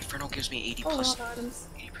 Wait, Inferno gives me 80 Oh, plus God, Adams.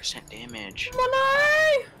 80% damage.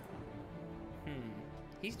 Money!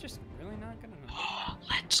 He's just really not good enough.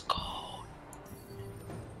 Let's go.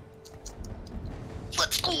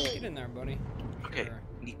 Let's go. Get in there, buddy. Okay, Sure.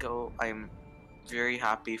 Nico, I'm very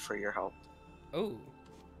happy for your help. Oh.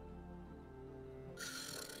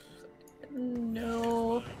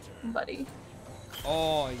 No, buddy.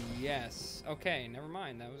 Oh, yes. Okay, never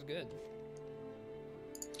mind. That was good.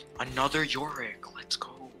 Another Yorick. Let's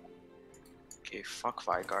go. Okay, fuck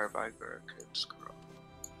Vigar. Vigar could screw up.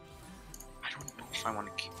 I don't know if I want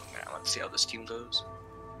to keep. Yeah, let's see how this team goes.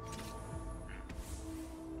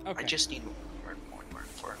 Okay. I just need more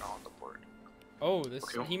for it on the board. Oh, this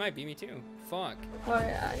Okay. he might beat me too. Fuck. Oh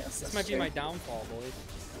yeah, I guess This might be my downfall, boys.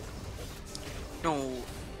 No.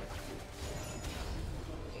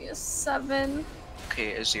 Yes, 7.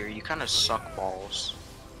 Okay, Azir, you kind of suck balls.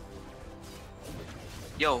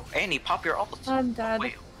 Yo, Annie, pop your ult. I'm dead.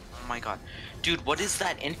 Wait, oh my god. Dude, what is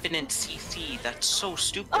that infinite CC? That's so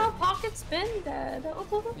stupid. Oh, Pocket's been dead.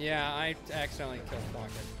 Yeah, I accidentally killed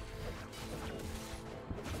Pocket.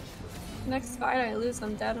 Next fight I lose,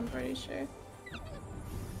 I'm dead, I'm pretty sure.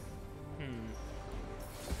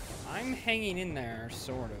 I'm hanging in there,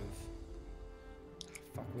 sort of.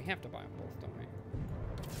 Fuck, we have to buy them both, don't we?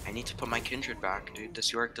 I need to put my kindred back, dude.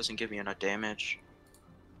 This York doesn't give me enough damage.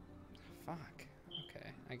 Fuck. Okay,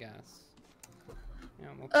 I guess. Yeah,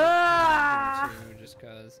 we'll put him here too, just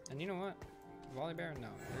cause. And you know what? Volley Bear? No,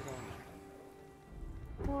 you're going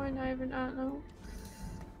there. Why never not know?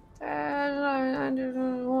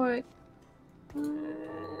 What?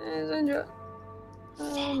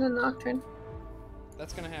 The Nocturne.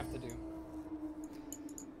 That's gonna have to do.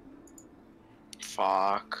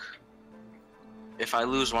 Fuck. If I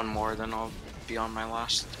lose one more, then I'll be on my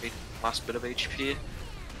last bit of HP.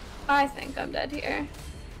 I think I'm dead here.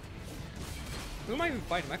 Who am I even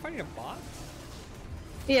fighting? Am I fighting a bot?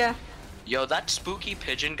 Yeah. Yo, that spooky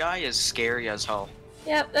pigeon guy is scary as hell.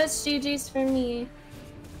 Yep, that's GG's for me.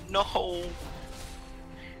 No. Oh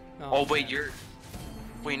wait, man. you're.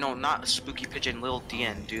 Wait, no, not spooky pigeon, Lil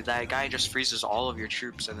Dian, dude. That guy just freezes all of your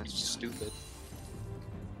troops, and it's stupid.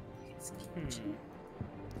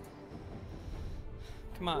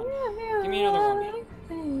 Come on. Give me another one.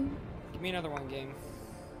 Give me another one, game.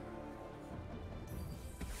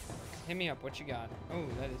 Hit me up. What you got? Oh,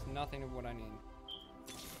 that is nothing of what I need.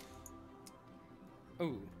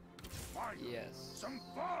 Oh. Yes. Some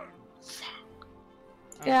fun.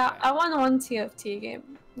 Yeah, Okay. I won one TFT game.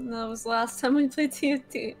 And that was the last time we played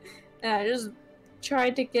TFT. And I just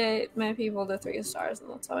tried to get my people to 3 stars, and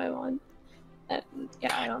that's how I won. And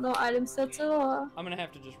yeah, I don't know item sets at all. I'm gonna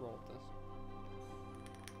have to just roll with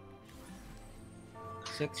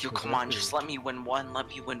this. 6. Yo, come on, just let me win one. Let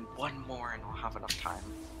me win one more, and I'll have enough time.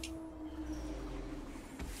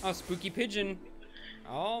 Oh, Spooky Pigeon.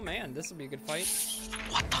 Oh man, this will be a good fight.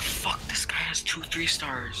 What the fuck? This guy has 2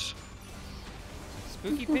 3-stars.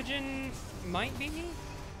 Spooky Pigeon might be me?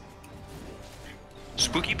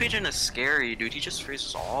 Spooky pigeon is scary, dude. He just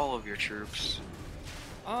freezes all of your troops.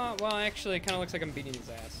 Well, actually, it kind of looks like I'm beating his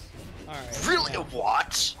ass. Alright. Really? Yeah.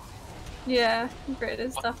 What? Yeah, Gritt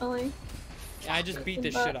is definitely. Yeah, I just beat the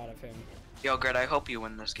shit out of him. Yo, Gritt, I hope you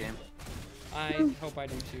win this game. I hope I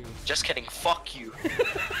do too. Just kidding. Fuck you.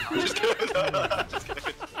 I'm just kidding. Just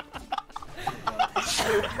kidding.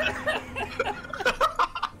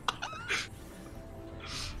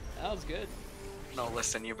 That was good. No,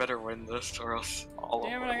 listen. You better win this, or else all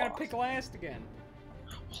Damn it, I gotta pick last again.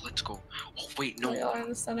 Oh, let's go. Oh wait, We no. are in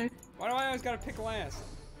the center. Why do I always gotta pick last?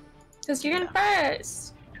 Because you're in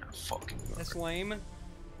first. Fucking. That's lame.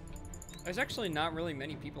 There's actually not really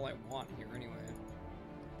many people I want here anyway.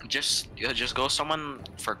 Just go someone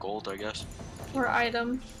for gold, I guess. Or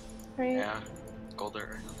item. Right? Yeah, gold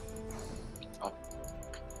or. Oh.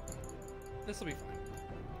 This'll be fine.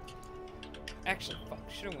 Actually, fuck,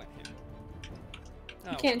 should've went him.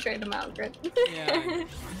 You can't trade them out, Gritt. Yeah,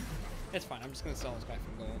 it's fine. I'm just gonna sell this guy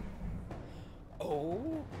for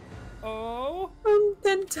gold. Oh.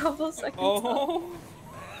 Then double seconds. Oh.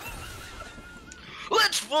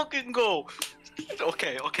 Let's fucking go!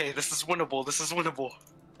 Okay, this is winnable. This is winnable.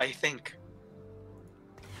 I think.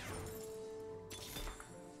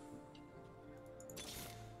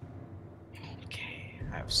 Okay,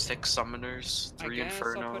 I have 6 summoners, I 3 guess I'll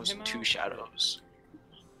put infernos, him and 2 out. shadows.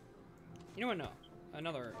 You know what? No.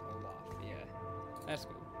 Another Olaf. Yeah. That's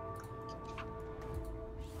cool.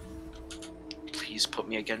 Please put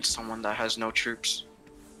me against someone that has no troops.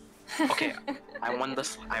 Okay, I won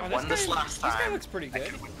this. I Oh, won this guy- last This guy time. looks pretty I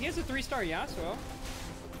good. could win. He has a 3-star Yasuo.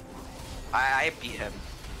 I beat him.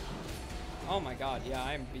 Oh my god, yeah,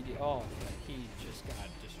 I'm beating. Oh, he just got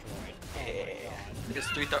destroyed. Oh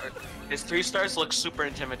my god. His 3 stars look super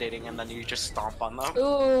intimidating, and then you just stomp on them.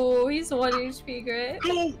 Ooh, he's 1 HP, Gritt.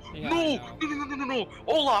 No! Yeah, No! No!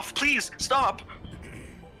 Olaf, please stop!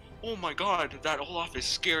 Oh my god, that Olaf is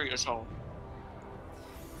scary as hell.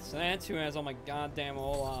 So that's who has all my goddamn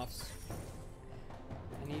Olafs.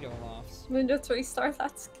 I need Olafs. Window 3-star,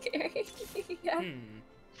 that's scary. Yeah.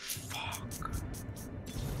 Fuck.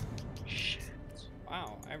 Shit.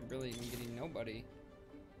 Wow, I really am getting nobody.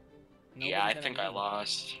 Yeah, I Nobody that think I need.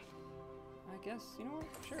 lost. I guess, you know what?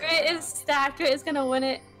 Sure. why Gritt not? is stacked. Gritt is gonna win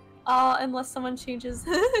it all unless someone changes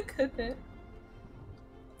equipment.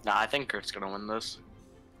 Nah, I think Kurt's gonna win this.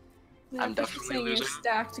 Yeah, I'm but definitely saying losing. You're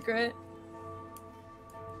stacked, Gritt.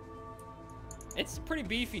 It's a pretty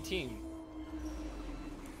beefy team.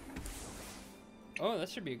 Oh, that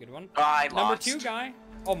should be a good one. Oh, I Number lost. 2 guy.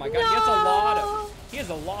 Oh my god, he has a lot of. He has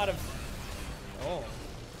a lot of. Oh.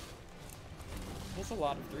 That's a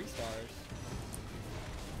lot of 3 stars.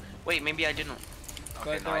 Wait, maybe I didn't.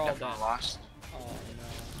 Okay, But no, they're I all definitely dead. lost. Oh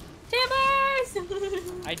no.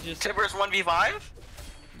 Timbers! I just. Timbers 1v5?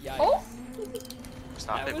 Yikes. Oh!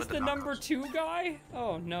 Stop That it was with the the number knockouts. 2 guy?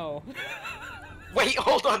 Oh no. Wait,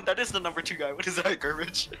 hold on. That is the number 2 guy. What is that,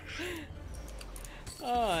 garbage?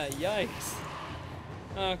 Ah, yikes.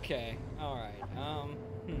 Okay, alright. Oh,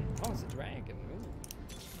 it's a dragon.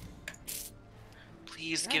 Ooh.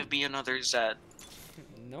 Please give me another Zed.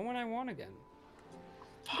 No one I want again.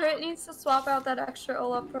 Gritt needs to swap out that extra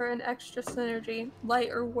Olaf for an extra synergy, Light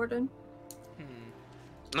or Warden.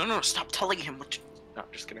 No, stop telling him what you... No,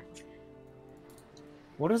 just kidding.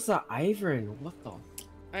 What is the Ivern? What the?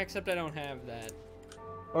 Except I don't have that.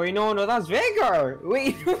 Oh, no, that's Vagar!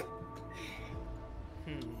 Wait!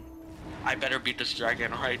 I better beat this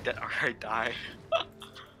dragon or I die.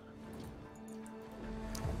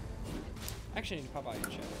 I actually need to pop out your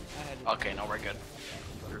chest. I had Okay, no, we're good.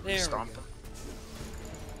 There we Stomp. go.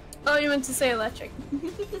 Oh, you meant to say electric.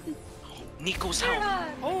 Nico's help.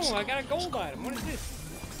 Oh, I got a gold item. What is this?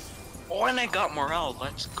 Oh, and I got morale.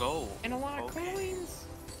 Let's go. And a lot of Okay. coins.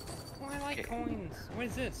 Oh, I like Okay. coins. What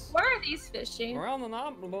is this? Where are these fishy? Morale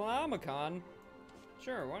Nomicon.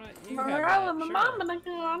 Sure, why not? You Where have are that, my sure. mama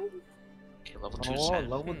gone? Okay, level 2 Oh, Zed.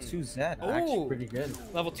 level 2 Zed. Oh. Actually pretty good.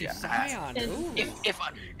 Level 2 Yeah, Scion. and Ooh.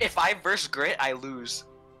 If I verse Gritt, I lose.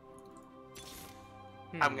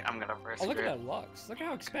 Hmm. I'm gonna verse Oh, look at Gritt. that Lux. Look at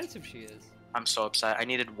how expensive she is. I'm so upset. I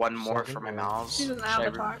needed one more for my mouths. She's an Should I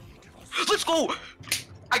avatar. Let's go!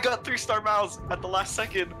 I got 3-star mouths at the last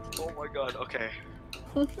second. Oh my god. Okay.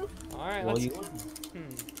 Alright, Well, let's. you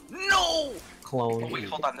No! clone. Oh wait,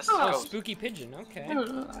 hold on. This is Oh, a ghost. Spooky Pigeon, okay. I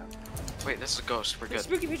don't know. Wait, this is a ghost. We're The good.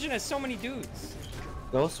 Spooky Pigeon has so many dudes.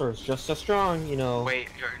 Ghost Sword's just as strong, you know. Wait,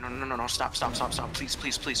 no, stop,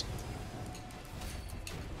 please.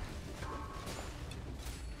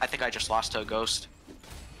 I think I just lost to a ghost.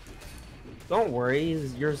 Don't worry,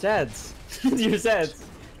 your Zeds. Your Zeds.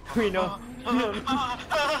 We know.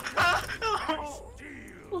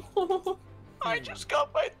 I just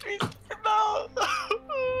got my 3-star mouth.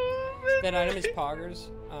 That item is Poggers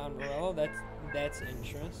on Morello. That's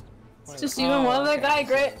interest. Just you and one other guy,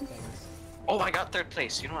 Gritt. Oh, I got 3rd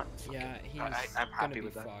place. You know what? Yeah, he's I'm gonna happy be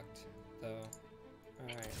with that. fucked, though.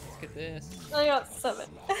 Alright, let's get this. I got 7.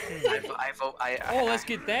 I vote. Oh, let's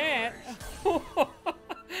get that!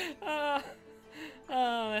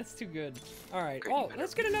 That's too good. Alright, Great, you oh, better-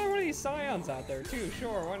 let's get another one of these Scions out there, too.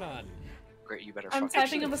 Sure, why not? Great, you better. I'm fuck-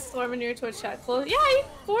 typing up a storm in your Twitch chat. Close. Yeah,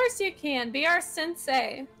 of course you can. Be our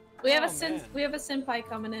sensei. We have Oh, a man. we have a senpai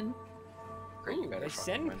coming in, Great, you Ooh, better. a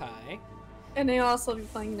fucking win. Senpai. and he'll also be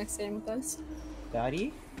playing next game with us.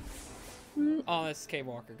 Daddy? Oh, this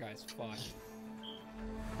K-Walker guy's fucked.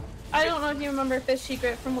 I don't know if you remember Fishy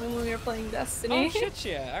Gritt from when we were playing Destiny. Oh, shit,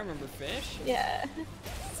 yeah, I remember Fish. Yeah.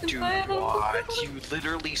 Dude, Senpai, I don't- what? You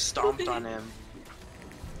literally stomped on him.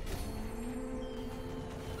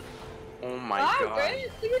 Oh my Wow, god.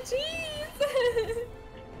 Gritt! Look at cheese!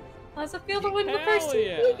 How's it feel to win the first Hell TP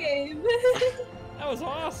yeah. game? That was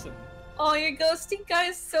awesome. Oh, your ghosting guy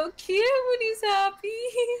is so cute when he's happy.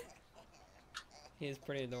 He is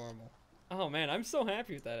pretty adorable. Oh man, I'm so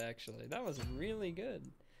happy with that actually. That was really good.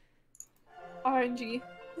 RNG.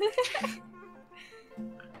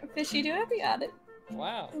 Fishy, do happy at it.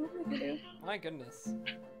 Wow. I don't think you do. My goodness.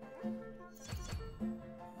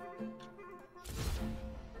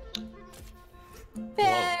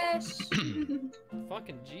 Fish!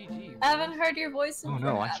 Fucking GG. I haven't heard your voice in Oh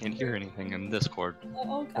no, I forever. can't hear anything in Discord.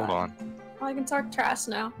 Oh, God. Hold on. Oh, I can talk trash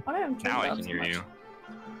now. Why do I have Now I up can so hear much? you.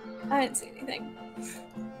 I didn't see anything.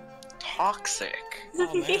 Toxic.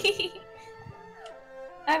 Oh, man.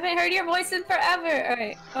 I haven't heard your voice in forever.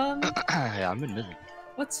 Alright, Yeah, I've been busy.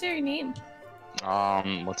 what's your name?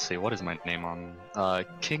 Let's see, what is my name on?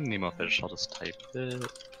 King Nemo Fish, I'll just type it.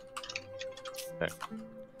 There. I'm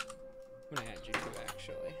gonna add you too,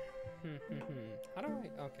 actually. How do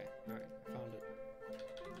I? Okay, alright, found it.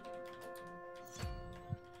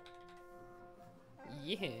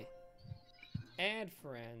 Yeah. Add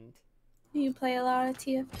friend. You play a lot of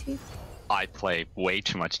TFT. I play way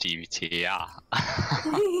too much DBT, yeah.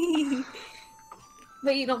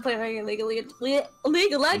 But you don't play regular League of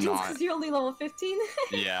Legends Not- because you're only level 15?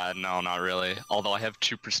 Yeah, no, not really. Although I have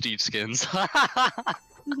 2 prestige skins.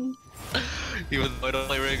 Even though I don't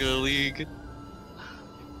play regular League.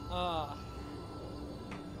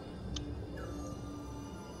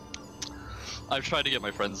 I've tried to get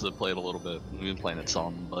my friends to play it a little bit. We've been playing it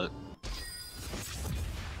some, but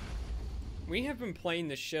We have been playing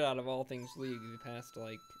the shit out of all things League the past,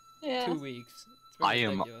 like, Yeah. 2 weeks. It's I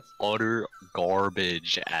am ridiculous. utter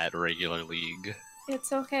garbage at regular league.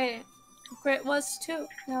 It's okay. Gritt was too.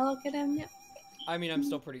 Now look at him. Yeah. I mean, I'm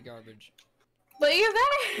still pretty garbage. But you're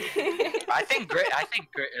better. I think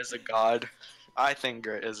Gritt is a god. I think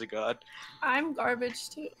Gritt is a god. I'm garbage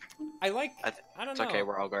too. I like. I I don't It's know. okay,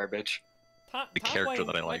 we're all garbage. Top, The top character lane,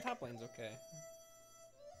 that I like. My top lane's okay.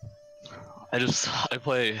 I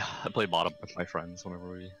play bottom with my friends whenever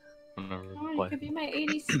we Oh, you play. could be my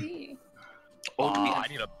ADC. Oh, do we I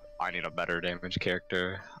have- need a better damage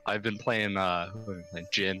character. I've been playing who have I been playing?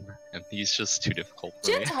 Jin, and he's just too difficult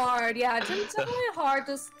for me. Jin's hard, yeah. Jin's definitely hard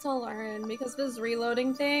to learn because of his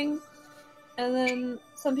reloading thing. And then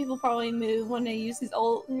some people probably move when they use his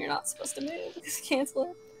ult, and you're not supposed to move because you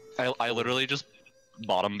cancel it. I literally just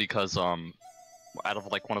bought him because out of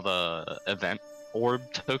like one of the event orb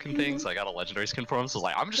token things, I got a legendary skin for him. So I was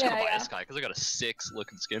like, I'm just gonna Yeah, buy yeah. this guy because I got a 6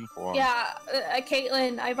 looking skin for him. Yeah,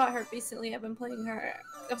 Caitlyn, I bought her recently. I've been playing her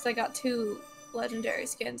because I got 2 legendary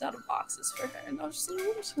skins out of boxes for her, and I was just like, oh,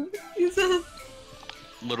 I'm just gonna use it.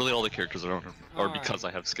 Literally all the characers are Alright. because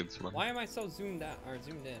I have skins for them. Why am I so zoomed out or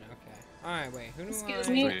zoomed in? Okay. All right, wait. Who do Excuse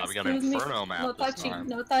I? me. Wait, we got an Excuse me. Inferno map No this touchy, time.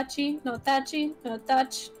 no touchy, no touchy, no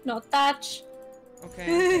touch, no touch.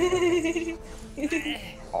 Okay.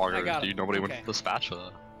 Auger, I got dude, it. nobody went Okay. with the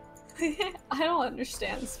spatula. I don't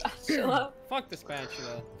understand spatula. Fuck the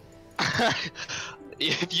spatula.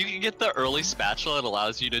 If you can get the early spatula, it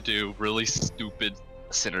allows you to do really stupid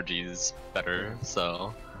synergies better.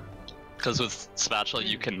 So, because with spatula,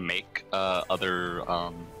 you can make other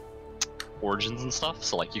origins and stuff.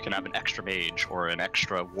 So, like, you can have an extra mage, or an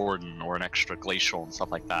extra warden, or an extra glacial, and stuff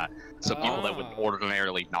like that. So, people that would Ah.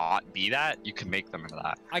 ordinarily not be that, you can make them into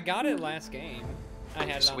that. I got it last game. I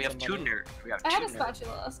had it So on we have 2 somebody. nerds. We have I had 2 a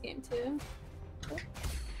spatula last game too.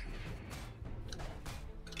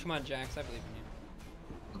 Come on, Jax. I believe in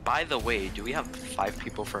you. By the way, do we have 5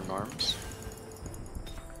 people for norms?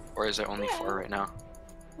 Or is it only Yeah. 4 right now?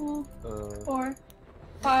 Well, Uh, 4,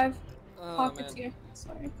 5 Oh, pockets man. here.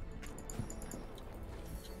 Sorry.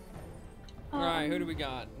 All right, who do we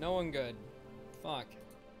got? No one good. Fuck.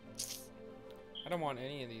 I don't want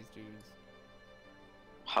any of these dudes.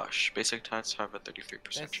 Hush. Basic tats have a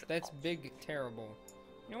 33% chance. That's big, terrible.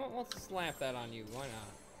 You know what? Let's just laugh that on you. Why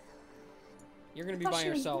not? You're gonna be thought by she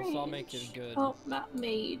was yourself, so I'll make mage. it good. Oh, not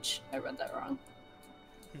mage. I read that wrong.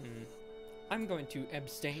 I'm going to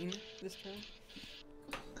abstain this turn.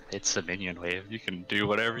 It's a minion wave. You can do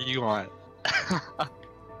whatever you want.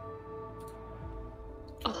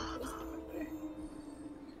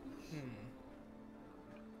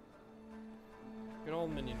 Good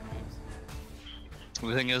old minion waves.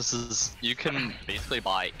 The thing is you can basically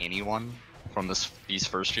buy anyone from these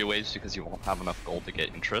first few waves because you won't have enough gold to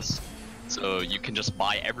get interest. So you can just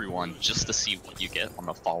buy everyone just to see what you get on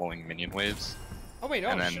the following minion waves, Oh wait, oh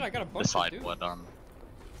and then shit! I got a bunch of decide dudes.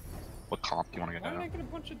 what comp you want to get Why did I out. get a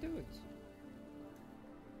bunch of dudes?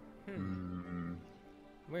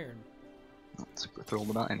 Weird. Not super thrilled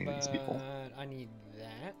about any of these people. But I need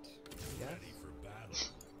that. Yes. Ready for battle.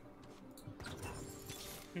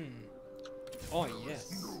 Oh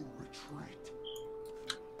yes. No retreat.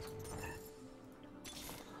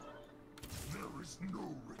 There is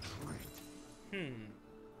no retreat.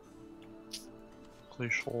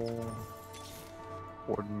 Glacial,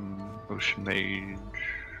 Warden, Ocean Mage,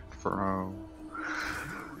 Furrow.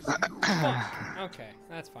 Fuck. Okay,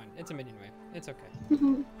 that's fine. It's a minion wave. It's okay.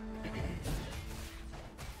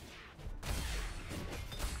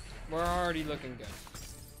 We're already looking good.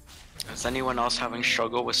 Is anyone else having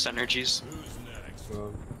struggle with synergies? Who's next?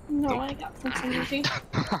 No, I got some synergy.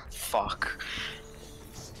 Fuck.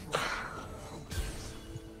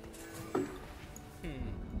 Now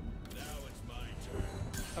it's my turn.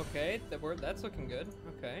 Okay, that's looking good.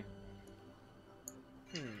 Okay.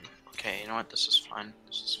 Okay, you know what? This is fine.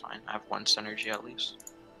 This is fine. I have 1 synergy at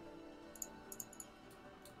least.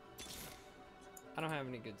 I don't have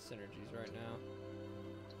any good synergies right now.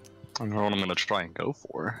 I know what I'm gonna try and go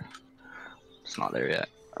for. It's not there yet.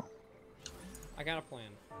 I got a plan.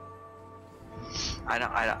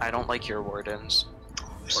 I don't like your wardens.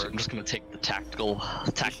 So I'm just gonna take the tactical you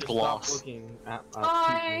should stop loss. looking at Oh,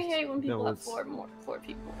 I people's hate when people have notes. four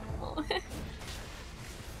people.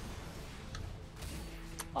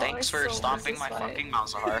 Thanks for stomping my fucking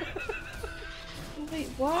Malzahar. Wait,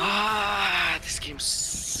 what? Ah, this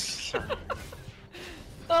game's.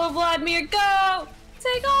 Go, Vladimir, go!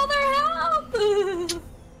 Take all their help!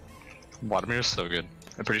 Vladimir's so good.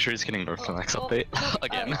 I'm pretty sure he's getting nerfed in the next update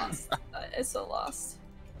again. I lost. I so lost.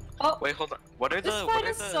 Oh, Wait, hold on. What are this the? fight What are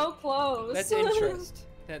is the? so close. That's interest.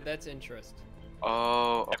 That's interest.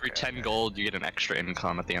 Oh. Every okay, 10 gold, you get an extra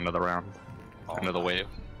income at the end of the round. End of the wave.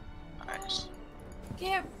 Nice.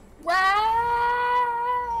 Get right!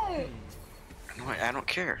 No, I don't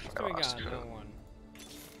care. What do we Lost got? to No it. one.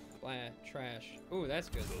 Flat trash. Ooh, that's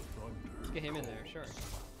good. Let's get him in there, sure.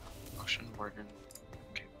 Ocean Warden.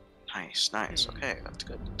 Okay. Nice, nice. Hmm. Okay, that's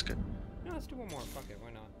good. That's good. No, let's do one more. Fuck it, why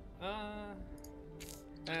not?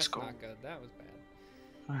 That's go. not good. That was bad.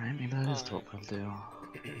 Alright, maybe that is Alright. what I'll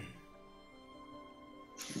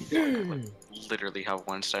do. Literally have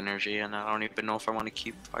one energy, and I don't even know if I want to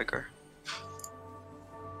keep Viger.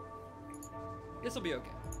 This will be okay.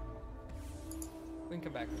 We can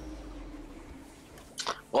come back.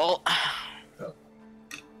 Well,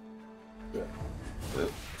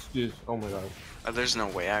 Excuse. Oh my god. there's no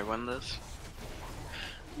way I win this.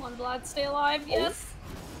 Come on, Vlad, stay alive. Yes.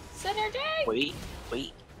 Synergy. Wait,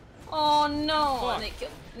 wait. Oh no! Fuck. And they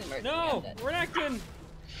killed him. Right No! at the end. Renekton!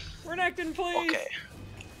 Renekton, please! Okay.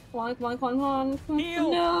 Come on, come on, come on, come on.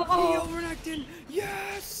 Heal! No! Heal, Renekton!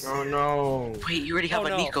 Yes! Oh no. Wait, you already have Oh a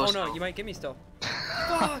no, Nico. oh no, you might get me still.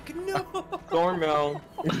 Fuck, no! Thornmail.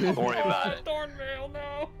 Don't worry about it. Thornmail,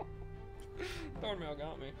 no! Thornmail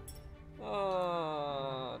got me.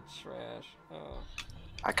 Oh, trash. Oh,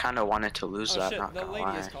 I kind of wanted to lose oh that. shit, Not the gonna lady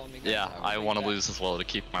lie. is calling me. guys. Yeah, will I take want to that. lose as well to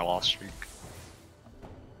keep my loss streak.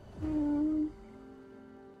 Mm,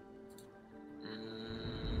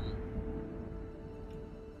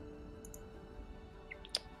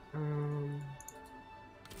 Mm,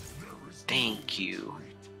 thank you.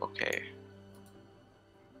 Okay.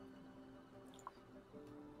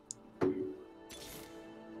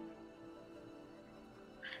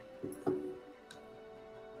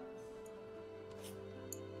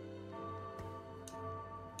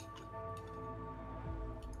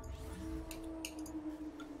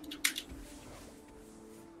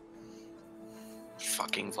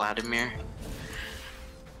 Fucking Vladimir.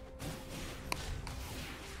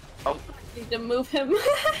 Oh. need to move him.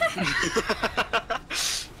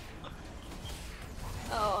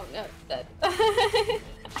 Oh, no, that.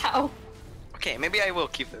 Ow. Okay, maybe I will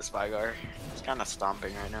keep this Vigar. It's kind of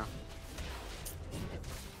stomping right now.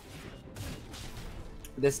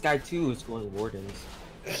 This guy too is going wardens.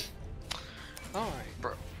 Alright.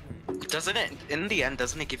 Bro, doesn't it, in the end,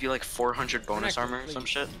 doesn't it give you like 400 bonus Connect, armor or some please.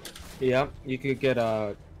 shit? Yep, you could get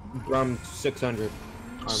a Grum 600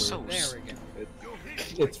 armor. So There we go.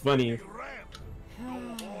 It's funny.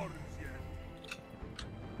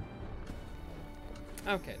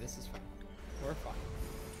 Okay, this is fine. We're fine.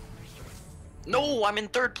 No, I'm in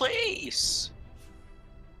 3rd place!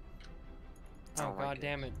 Oh, Oh my god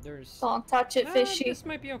damn it, there's... Don't touch it, fishy. This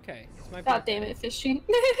might be okay. This might be God okay. damn it, fishy.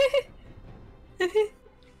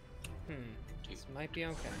 This might be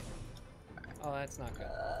okay. Oh, that's not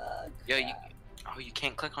good. Yeah, you... Oh, you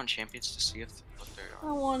can't click on champions to see if what they're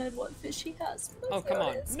I wanted what fishy has. but Oh, come there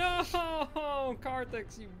on. it is. No!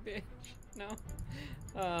 Karthix, you bitch. No. This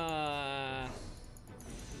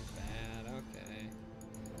is bad. Okay.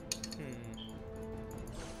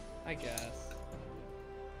 I guess.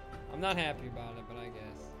 I'm not happy about it, but I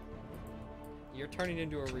guess. You're turning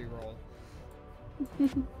into a reroll.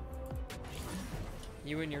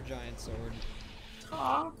 You and your giant sword.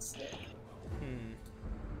 Toxic.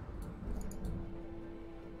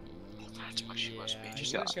 That's what she was being.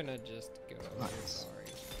 You're gonna just go. Nice. Sorry.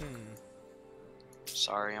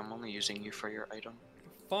 Sorry, I'm only using you for your item.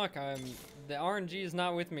 Fuck, the RNG is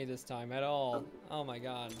not with me this time at all. Oh my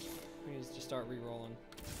god. We need to just start re-rolling.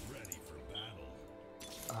 Ready for battle.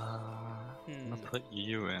 I'm gonna put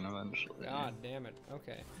you in eventually. God damn it.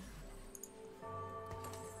 Okay.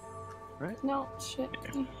 No, shit.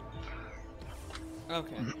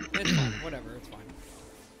 Okay. It's fine. Whatever, it's fine.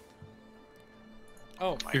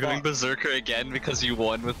 Oh my You're going god. Berserker again because you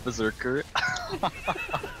won with Berserker?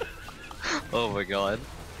 Oh my god.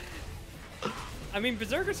 I mean,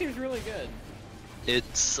 Berserker seems really good.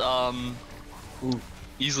 It's,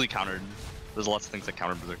 easily countered. There's lots of things that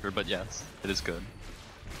counter Berserker, but yes, it is good.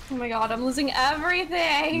 Oh my god, I'm losing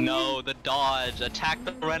everything! No, the dodge! Attack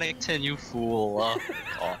the Renekton, you fool!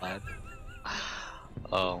 Oh god.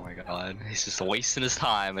 Oh my god. He's just wasting his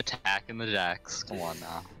time attacking the Jax. Come on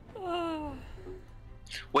now.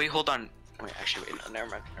 Wait, hold on. Wait, actually, wait, no, never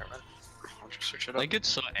mind, never mind. I'll just search it I up. get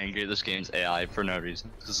so angry at this game's AI for no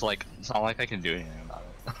reason. It's like, it's not like I can do anything about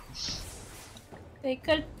it. They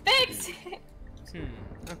could fix it!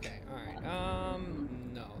 Okay, alright.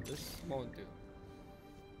 No, this won't do.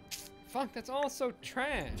 Fuck, that's all so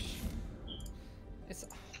trash. It's,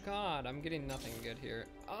 oh god, I'm getting nothing good here.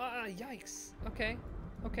 Ah, yikes. Okay,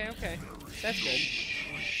 okay. That's good.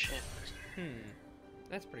 Shit.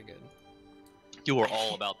 That's pretty good. You were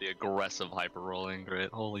all about the aggressive hyper rolling, Gritt.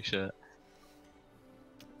 Holy shit.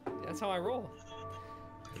 That's how I roll.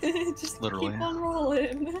 Just Literally. keep on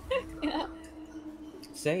rolling. Yeah.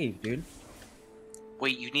 Save, dude.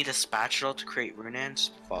 Wait, you need a spatula to create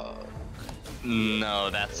runes? Fuck. No,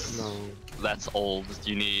 that's No. that's old.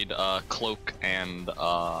 You need a cloak and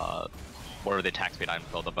what are the attack speed items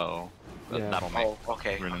called? The bow. Yeah. That'll make Oh,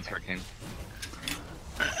 okay. runes hurricane.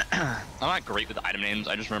 I'm not great with item names.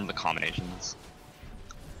 I just remember the combinations.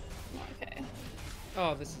 Okay.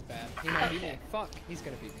 Oh, this is bad. He might beat me. Fuck, he's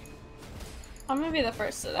gonna beat me. I'm gonna be the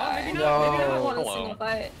first to die. maybe not, maybe I not. won a Hello. single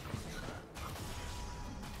fight.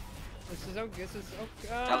 This is okay. This is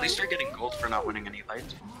okay. At least you're getting gold for not winning any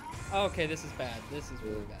fights. Okay, this is bad. This is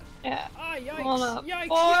really bad. Yeah. Ah, yikes! On a Yikes!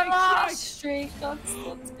 four Yikes! loss Yikes! streak. Let's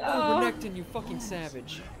go. Oh, Renekton, you fucking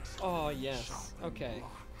savage. Oh, yes. Okay.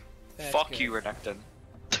 That's Fuck good. you, Renekton.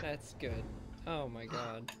 That's good. Oh my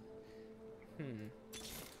god.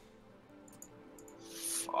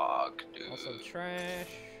 Fuck, dude. Also trash.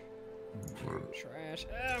 Trash.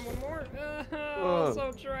 Ah, one more. Whoa.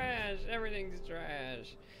 Also trash. Everything's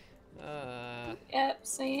trash. Yep,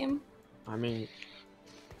 same. I mean,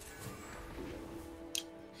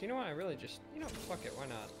 You know what? I really just. You know, fuck it. Why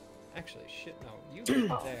not? Actually, shit. No, you get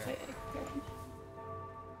Oh, there. okay. Good.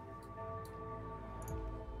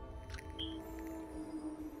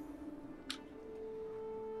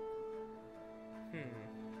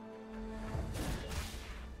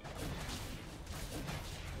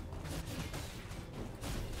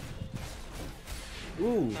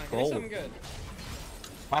 ooh, Give me gold. something good.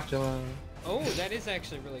 Spatula. Oh, that is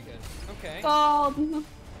actually really good. Okay. Gold. Gold.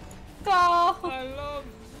 I love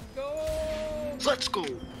gold. Let's go!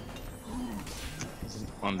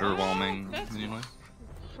 Underwhelming, that's- anyway.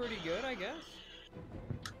 Pretty good, I guess.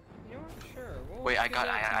 You know what? Sure. We'll Wait, I give got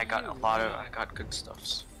that to I got a you. lot of I got good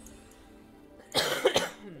stuffs.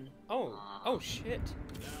 Oh shit.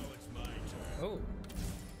 Now it's my turn. Oh.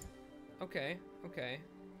 Okay. Okay.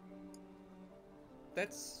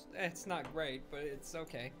 That's not great, but it's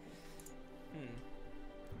okay.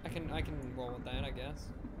 I can roll with that, I guess.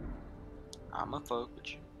 I'm a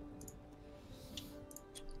focus.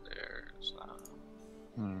 There's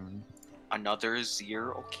another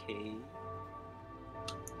Zir, okay.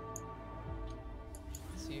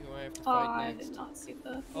 Let's see who I have to Oh, fight I next. did not see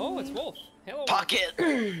the. Oh, it's Wolf. Hello. Wolf. Pocket!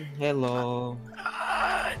 Hello.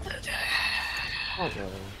 Okay.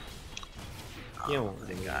 You Oh won't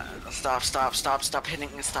do my it. god. Stop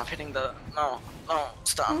hitting the. No,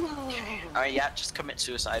 stop. Okay. Alright, yeah, just commit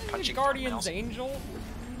suicide punching. Guardian's thumbnails. Angel.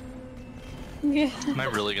 Yeah. Am I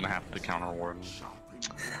really gonna have to counter ward?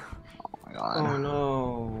 Oh my god. Oh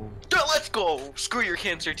no. Let's go! Screw your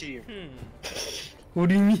cancer team. What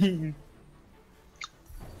do you mean?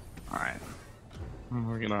 Alright.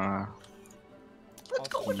 We're gonna Let's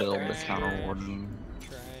go with build the trash. counter warden.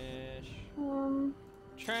 Um.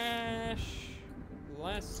 Trash.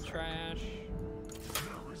 Less trash.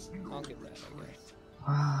 I'll get that, I guess.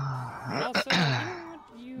 And also, you know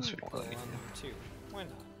what? You This go would on be- them too. Why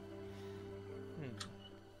not?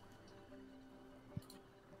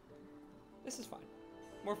 This is fine.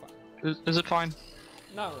 We're fine. Is it fine?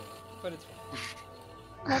 Not really, but it's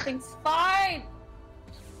fine. Nothing's fine.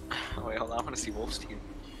 Wait, hold on, I wanna see Wolf's team.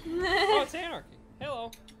 Oh, it's Anarchy.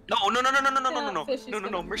 Hello. No, Fish is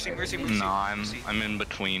gonna mercy. No, I'm in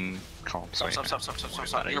between comps. Stop.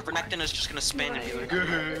 That Your ain't fine. Renekton is just gonna spin and be like,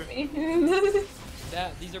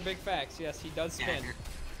 That, these are big facts. Yes, he does spin.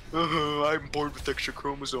 I'm bored with extra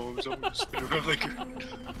chromosomes. I'm gonna spin around like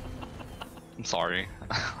I'm sorry.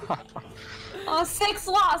 Oh, 6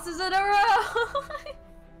 losses in a row.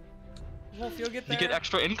 Wolf, you'll get You there. get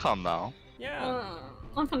extra income though. Yeah.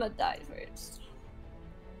 I'm gonna die first.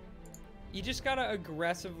 You just gotta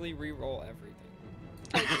aggressively re-roll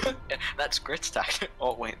everything. That's Gritt's tactic.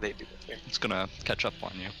 Oh wait, they do it. It's gonna catch up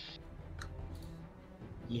on you.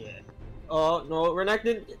 Yeah. Oh no,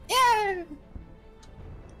 Renekton. Yeah.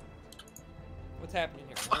 What's happening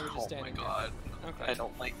here? Why are we just Oh my standing here? god. Okay. I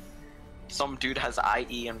don't like. Some dude has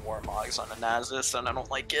IE and Warmogs on a Nasus, and I don't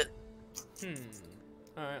like it.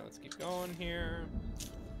 Alright, let's keep going here.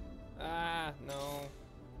 Ah, no.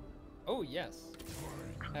 Oh, yes.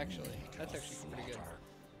 Actually, that's actually pretty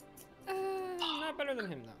good. Not better than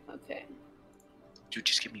him, though. Okay. Dude,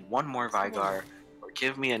 just give me one more Vigar, or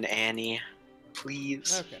give me an Annie,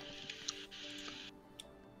 please. Okay.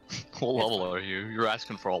 What level are you? You're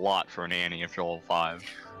asking for a lot for an Annie if you're level 5.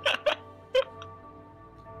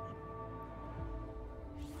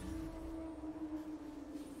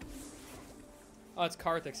 Oh, it's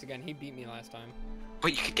Karthix again. He beat me last time.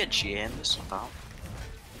 Wait, you could get Gian this without.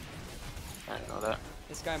 I didn't know that.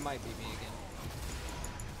 This guy might beat me again.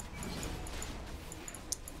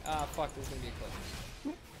 Ah, fuck, this is gonna be a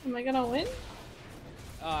clip. Am I gonna win?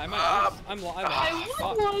 I might. I I lost.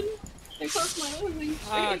 won Fuck. one! I closed my losing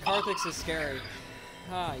Ah, streak. Karthix is scary.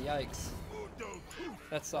 Ah, yikes.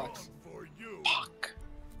 That sucks. Fuck.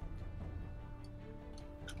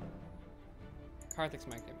 Karthix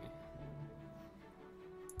might get me.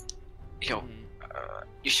 Yo, Hmm.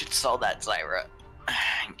 you should sell that Zyra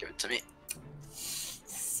and give it to me,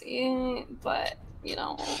 See, but, you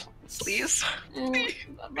know. please.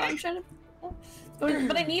 But I'm trying to.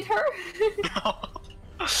 But I need her! No.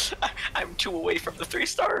 I'm 2 away from the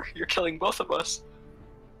 3-star. You're killing both of us.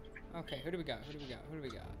 Okay, who do we got? Who do we got? Who do we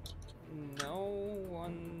got? No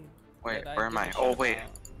one. Wait, that where am give a I? shit Oh, wait.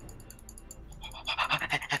 about.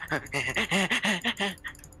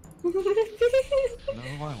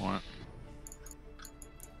 No, I want.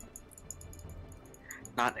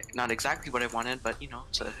 Not exactly what I wanted, but you know,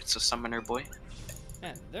 it's a summoner boy.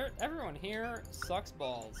 Man, everyone here sucks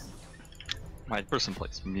balls. My person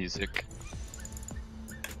plays music.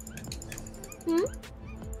 Hmm?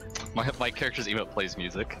 My character's emote plays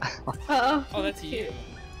music. Uh-oh. Oh, that's you.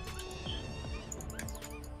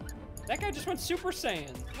 That guy just went Super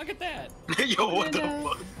Saiyan. Look at that. Yo, what the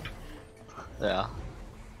Hello. fuck? Yeah.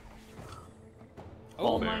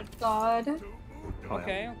 Oh there. my god.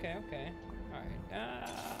 Okay, okay, okay. Alright.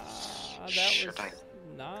 That Should was I?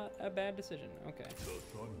 not a bad decision. Okay.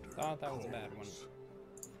 Thought that was a bad one.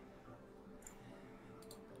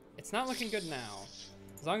 It's not looking good now.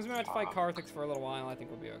 As long as we don't have to fight Karthix for a little while, I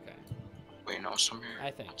think we'll be okay. Wait, no, somewhere.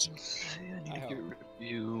 I think. I need I to get hope. rid of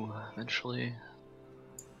you eventually.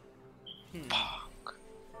 Hmm. Fuck.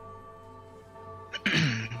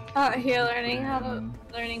 Out here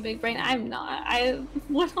learning big brain. I'm not. I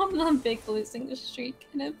went on a big losing streak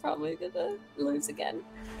and I'm probably gonna lose again.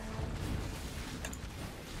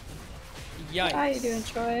 Yikes. How you doing,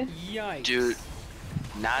 Troy? Yikes. Dude,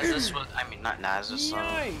 Nazus was. I mean, not Nazus.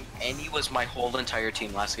 Yikes. Annie was my whole entire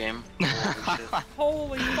team last game. Holy shit.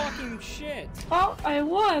 Holy fucking shit. Oh, I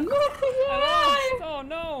won! I lost. Oh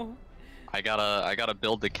no. I gotta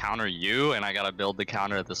build to counter you, and I gotta build to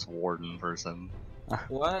counter this warden person.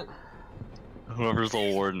 What? Whoever's the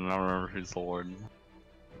warden, I don't remember who's the warden.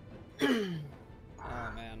 Oh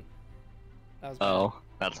man. That was bad. Oh,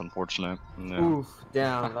 that's unfortunate. No. Oof,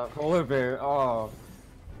 damn, that polar bear. Oh,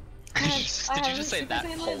 Did you just say that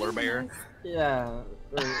polar bear? yeah.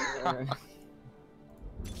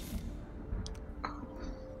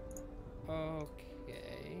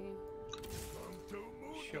 Okay.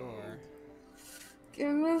 Sure. Give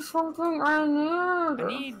me something I need! I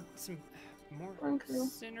need some more Thank you.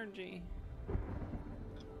 synergy.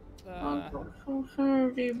 I've got some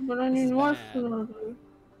synergy, but I need This more is bad. synergy.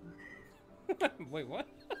 You Wait, what?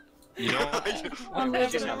 don't. I'm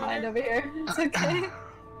losing my mind over here. It's okay.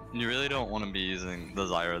 You really don't want to be using the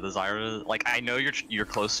Zyra. The Zyra, like, I know you're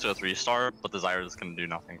close to a 3-star, but the Zyra is gonna do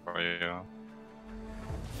nothing for you.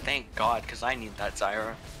 Thank God, because I need that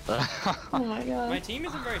Zyra. Oh my god. My team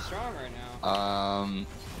isn't very strong right now.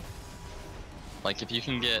 Like if you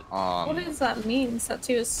can get What does that mean? Set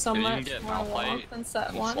 2 is so if you can much get more Malphite long than set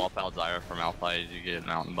and 1. swap out Zyra for Malphite, you get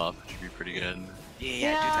mountain buff, which would be pretty good.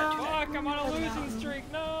 Yeah, do that, do that. Fuck, I'm on a losing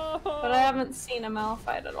streak. No. But I haven't seen a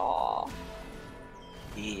Malphite at all.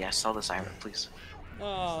 Yeah, sell the Zyra, please.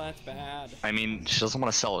 Oh, that's bad. I mean, she doesn't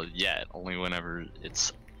want to sell it yet, only whenever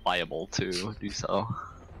it's viable to do so.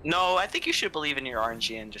 No, I think you should believe in your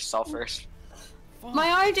RNG and just sell first. Fuck. My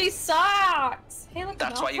RG sucks! Hey, look,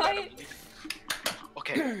 That's why you gotta Malphite. believe.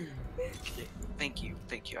 Okay. Thank you.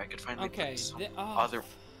 I could finally Okay. find some Oh, other.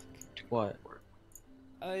 What?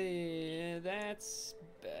 that's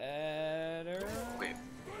better. Wait,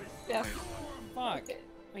 Yeah. wait. Fuck. Okay.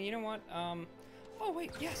 Well, you know what? Oh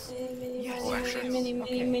wait, yes. Mini, Yes. mini, actually, mini, mini,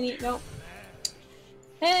 okay. mini, nope.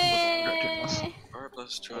 Hey! Or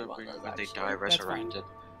plus 2 I want when those, they actually. die That's fine. resurrected.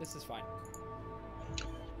 This is fine.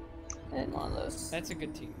 I didn't want those. That's a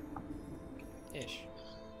good team. Ish.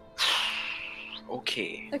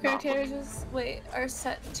 Okay. The not characters looking- is wait, are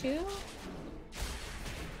set 2?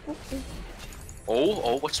 Okay.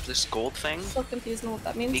 Oh, what's this gold thing? So confused on what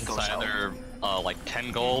that means. Nico. It's either like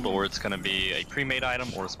 10 gold, or it's gonna be a pre-made item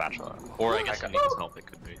or a spatula. Or I guess a Nico's help it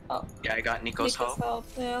could be. Yeah, I got Nico's Nico's help. help,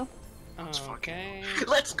 yeah. Okay.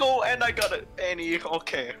 Let's go, and I got it, Annie.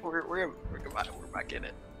 Okay, we're back in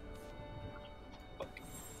it.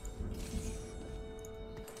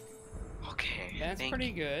 Okay. That's thank pretty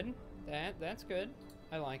you. good. That's good.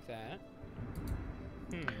 I like that.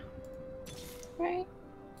 Right.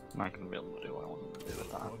 I'm not gonna be able to do what I want to do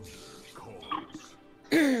with that.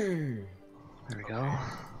 There we go.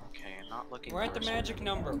 Okay, not looking. We're at for the a magic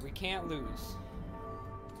number. We can't lose.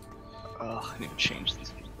 Ugh, I need to change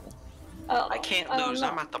these people. Oh, I can't lose.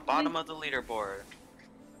 I'm at the bottom of the leaderboard.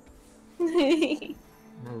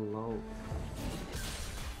 Hello.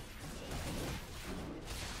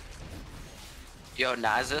 Yo,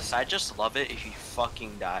 Nazis, I just love it if you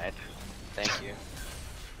fucking died. Thank you.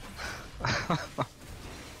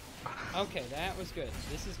 Okay, that was good.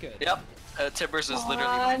 This is good. Yep. Tibbers is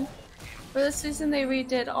literally. For this season, they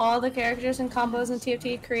redid all the characters and combos in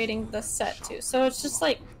TFT, creating the set too. So it's just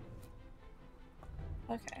like,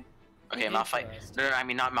 okay. Okay, Malphite. No, I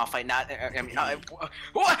mean not Malphite. Not. I mean not.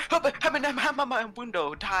 What? My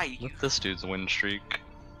window die. With this dude's win streak.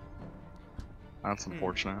 That's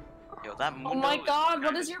unfortunate. Yo, that. Oh my god!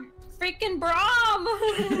 What is your freaking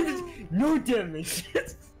Braum? No damage.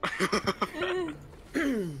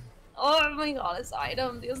 Oh my god! This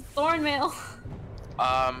item, this thorn mail.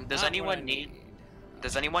 Does anyone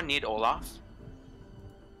need Olaf?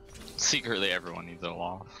 Secretly, everyone needs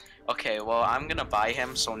Olaf. Okay, well, I'm gonna buy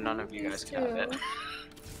him so none of you guys can have it.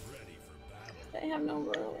 They have no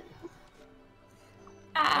room.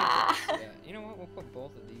 Ah! Yeah, you know what? We'll put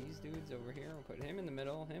both of these dudes over here. We'll put him in the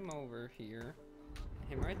middle, him over here,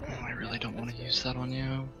 him right there. Oh, I really Yeah, don't want to that's use good. that on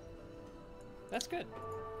you. That's good.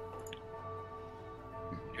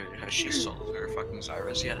 Dude, has she sold her fucking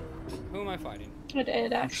Cyrus yet? Who am I fighting? I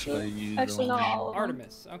did actually. Actually, not all of them.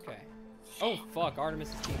 Artemis. Okay. Oh fuck, Artemis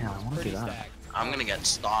is team. Yeah, I wanna Pretty do that. stacked. I'm gonna get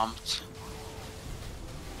stomped.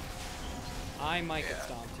 I might get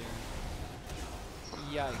stomped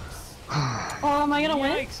here. Yikes. Oh, am I gonna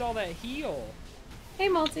win? Yikes, all that heal. Hey,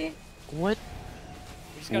 Multi. What?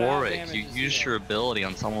 We just gotta Warwick, outdamage you his used heal. your ability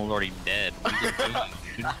on someone who's already dead. What are you doing,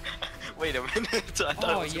 dude? Wait a minute, I thought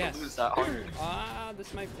I Oh was yes. gonna lose that hard.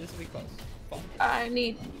 This will be close. Fuck. I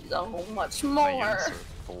need so much My more. units are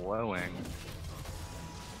flowing.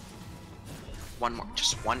 One more,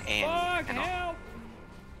 just one in. Fuck, and I'll- help!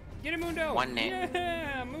 Get him, Mundo! One name.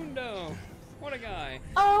 Yeah, Mundo! What a guy.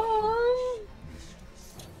 Oh.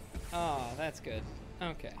 Oh, that's good.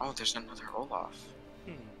 Okay. Oh, there's another Olaf.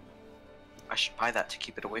 Hmm. I should buy that to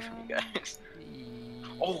keep it away from you guys. Yeah.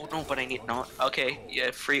 Oh no, but I need no. Okay,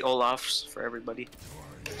 yeah, free Olafs for everybody.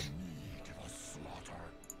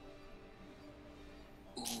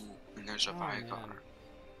 Ooh, and there's a Oh, Vigar. man.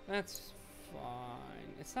 That's fine.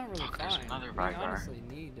 It's not really Fuck, there's fine. another We Vigar. honestly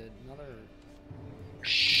need another.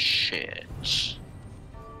 Shit.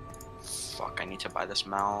 Fuck, I need to buy this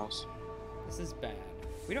mouse. This is bad.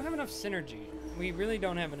 We don't have enough synergy. We really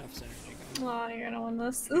don't have enough synergy going. Oh, you're gonna win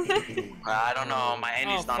this. I don't know, my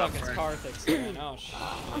Andy's Oh not fuck, up it's for it. Karthik's turn. Oh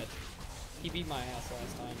shit. He beat my ass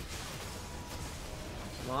last time.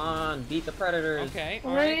 Come on, beat the predators. Okay,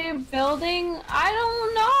 alright. Rebuilding? I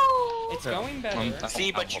don't know. It's going better. That's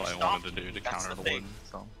See, not but you what I stopped wanted to do me, to that's counter the the thing. wood,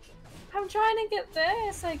 so. I'm trying to get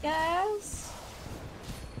this, I guess.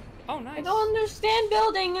 Oh nice. I don't understand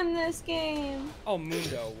building in this game. Oh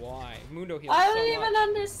Mundo, why? Mundo heals I so don't even much.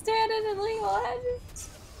 understand it in League of Legends.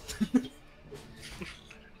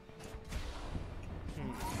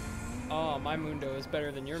 Oh, my Mundo is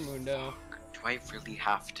better than your Mundo. Do I really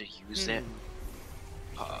have to use it?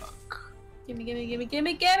 Fuck. Gimme, gimme, gimme,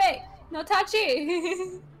 gimme, gimme! No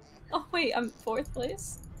touchy! Oh wait, I'm 4th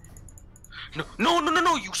place?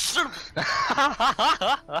 No, you son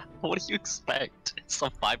of What do you expect? It's a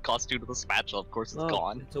 5-cost due to the spatula, of course it's Oh,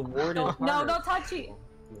 gone. it's a warden. No, no, heart. no touchy!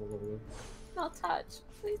 No touch.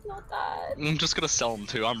 Please no touch. I'm just gonna sell them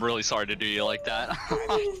too. I'm really sorry to do you like that.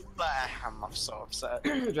 I'm so upset.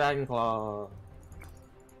 Dragon Claw.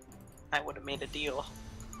 I would have made a deal.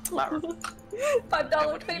 Not- $5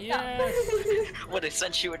 PayPal. Yes. would have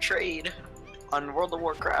sent you a trade on World of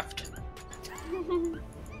Warcraft.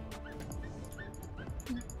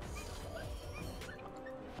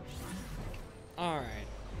 Alright.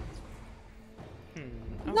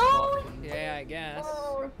 I'm No! fucked. Yeah, I guess.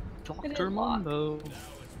 Oh, Dr. Mondo.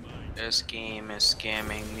 This game is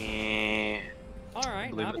scamming me. Alright,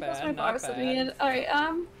 Believe not it. that's my bad, bar not at the bad. end. Alright,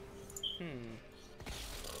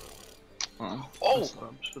 Hmm. Oh! that's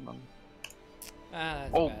what I should've done. Ah,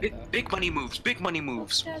 that's Oh, bad, big money moves, big money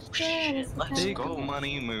moves. That's good, Shit, it's let's Big go.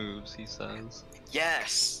 money moves, he says.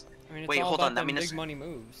 Yes. though. I mean, it's Wait, all hold about on, that them means- big money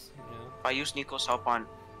moves, you know. If I use Nico's help on.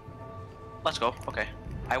 Let's go. Okay.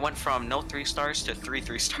 I went from no 3 stars to 3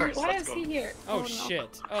 3-stars. Why Let's is go. he here? Oh, no.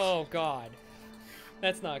 shit. Oh god.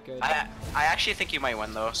 That's not good. I actually think you might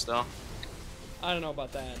win though. Still. I don't know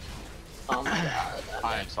about that. Oh my god.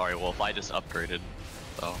 I'm sorry, Wolf. I just upgraded,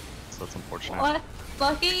 so that's unfortunate. What?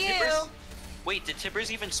 Lucky you! Tibbers? Wait, did Tibbers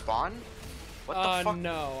even spawn? What the fuck?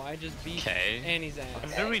 No, I just beat Okay. Annie's ass. When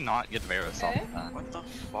did we not get Varus Okay. off that? What the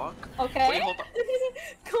fuck? Okay. Wait, hold on.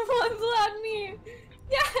 Come on, Vladimir!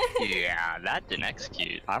 Yeah! Yeah, that didn't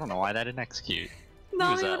execute. I don't know why that didn't execute.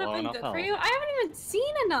 Nami that would have low been enough good for health? you. I haven't even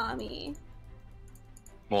seen a Nami.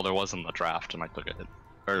 Well, there wasn't the draft, and I took it,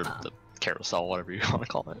 or Oh. the carousel, whatever you want to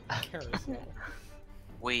call it. Carousel.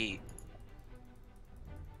 Wait.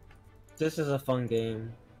 This is a fun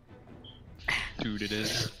game. Dude, it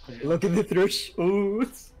is. Look at the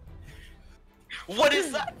threshold. What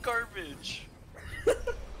is that garbage?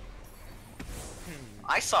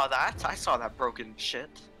 I saw that. I saw that broken shit.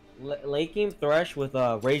 Late game Thresh with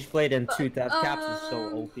Rage Blade and 2 death caps is so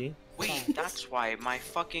OP. Wait, that's why my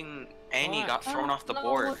fucking Annie What? got thrown off the No,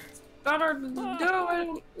 board. it's better to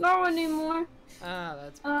do it. No anymore. Ah,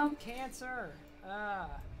 that's Um, cancer. Ah.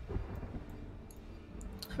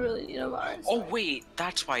 I really need a virus. Oh wait,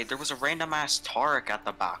 that's why there was a random ass Tarek at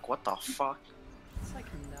the back. What the fuck? It's like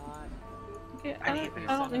not. Okay, I I need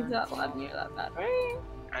don't think that led near that bad, right?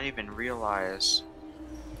 I didn't even realize.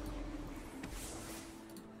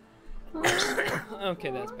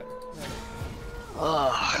 Okay, that's better.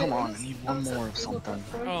 Ugh, come on, I need one more of something.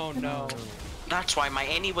 Oh no. That's why my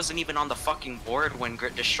Annie wasn't even on the fucking board when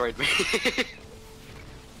Gritt destroyed me.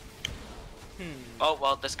 Oh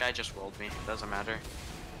well, this guy just rolled me. Doesn't matter.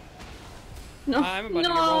 No. I'm about to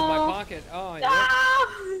get rolled in my pocket. Oh, yeah.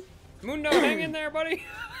 Ah! Mundo, hang in there, buddy.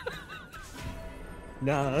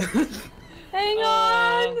 Nah. Hang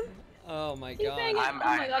on! Oh my Keep god. hanging. Oh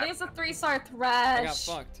my god, he has a 3-star Thresh. I got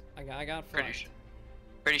fucked. I got fucked.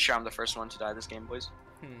 Pretty sure I'm the first one to die this game, boys.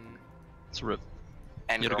 It's a rip.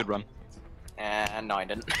 And You had a girl. good run. And no, I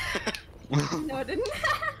didn't. No, I didn't.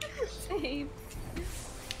 Same.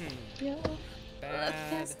 Yo. Bad.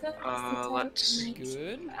 let's-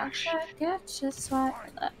 Good. I forget just what I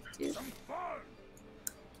left you.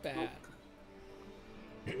 Bad.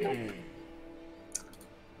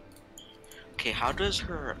 Okay, how does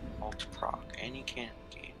her ult proc? Annie can't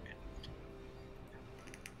game it.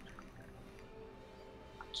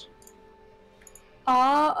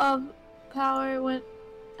 All of power went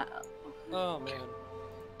out. Oh man.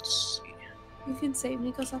 Let's see. You can save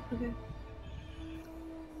me because I'm okay.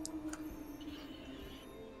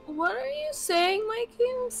 What are you saying, Mikey?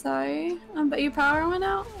 I'm sorry. But your power went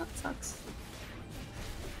out? That sucks.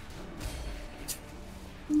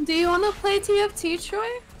 Do you want to play TFT, Troy?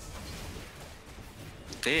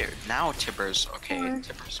 There, now Tipper's okay. Or-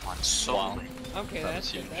 Tipper's won so Wow. late. Okay, That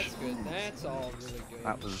that's was good. huge. That's good. That's all really good.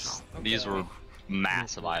 That was. Okay. These were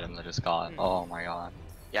massive items I just got. Oh my god.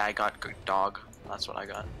 Yeah, I got good dog. That's what I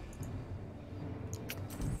got.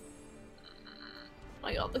 Oh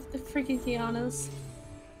my god, the freaking Kianas.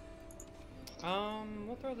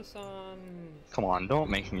 We'll throw this on. Come on,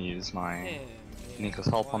 don't make me use my him. Nico's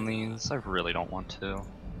help on these. I really don't want to.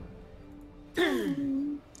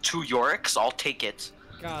 2 Yoriks, I'll take it.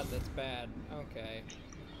 God, that's bad. Okay.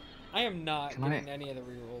 I am not Can I- getting any of the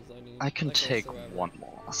rerolls I need. I can like, take whatsoever. one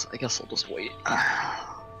loss. I guess I'll just wait.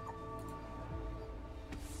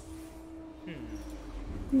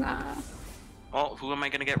 Nah. Well, who am I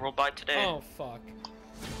gonna get rolled by today? Oh fuck.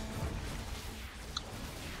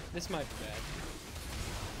 This might be bad.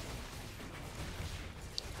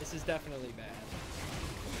 This is definitely bad.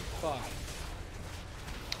 Fuck.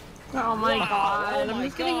 Oh my Wow, god, oh I'm my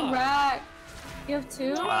just getting God. wrecked. You have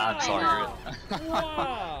 2? I'm sorry.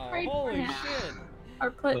 Wow! Right Holy now. shit! Are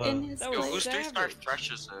put in his That Yo, was place. whose 3-star savage.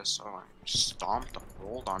 Thresh is this? Oh, I stomped and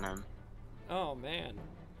rolled on him. Oh man.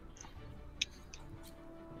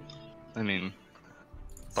 I mean,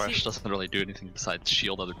 Thresh doesn't really do anything besides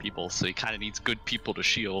shield other people, so he kind of needs good people to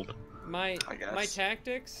shield. My I guess. my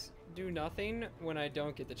tactics do nothing when I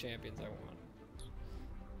don't get the champions I want.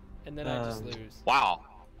 And then I just lose. Wow.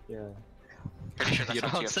 Yeah. Pretty sure that's You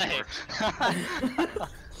how don't TFT say.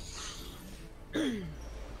 works.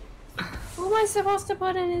 Who am I supposed to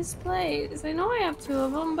put in his place? I know I have 2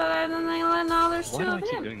 of them, but now there's 2 Why do I of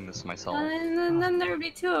keep him. doing this to myself? And then there would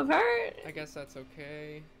be 2 of her. I guess that's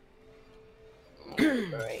okay.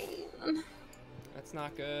 Brain. That's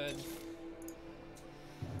not good.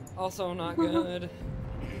 Also not good.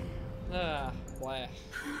 Ah, blech.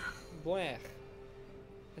 Blech.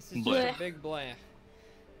 This is just Blech. a big blech.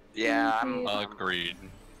 Yeah, Agreed.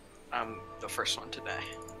 I'm the first one today.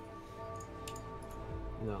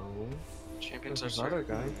 No. Champions are There's another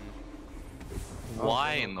certain. guy.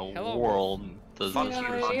 Why in the Hello. world does Fuck this you,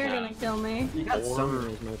 Yeah, fuck you're yeah. gonna kill me. You got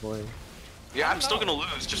summoners, my boy. Yeah, I'm Oh, still no. gonna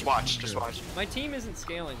lose. Just watch. Just watch. My team isn't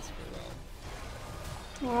scaling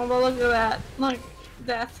super well. Oh, but look at that. Look,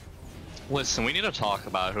 death. Listen, we need to talk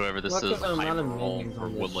about whoever this Look is, at the amount of Hyperwolf minions or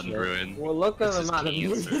on this Woodland shit. Druid. Well, look at This the is amount of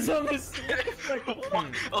cancer. minions on this.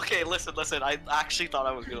 Okay, listen. I actually thought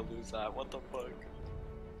I was gonna lose that. What the fuck?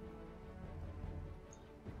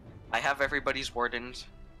 I have everybody's wardens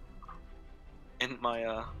in my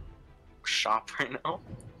shop right now.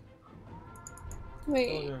 Oh,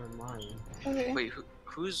 Wait. never mind. Okay. Wait,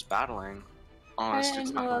 who's battling? Oh, I this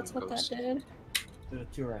dude's didn't know battling that's what that Ghost. did. There are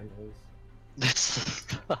 2 randos.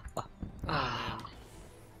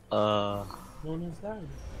 Oh uh, No one has died.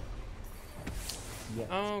 Yeah.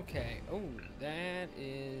 man. Okay. Oh, that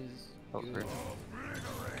is good.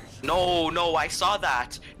 No, no, I saw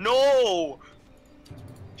that. No.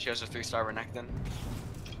 She has a 3-star Renekton.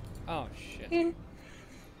 Oh shit.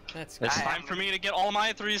 That's good. it's I time am- for me to get all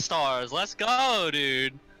my 3 stars. Let's go,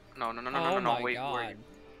 dude. No, no, no, no, Oh no, no, my no. Wait, god. wait.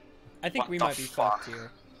 I think What we the might be fuck? fucked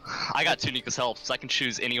here. I got 2 Nika's helps. I can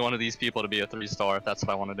choose any one of these people to be a 3-star if that's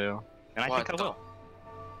what I want to do. And I What think I the- will.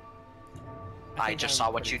 I think just I'm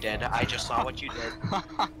saw what pretty you did. fucked. I just saw what you did.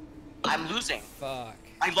 I'm losing. Fuck.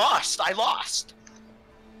 I lost. I lost.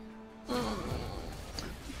 Oh.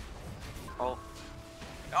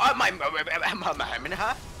 Oh my.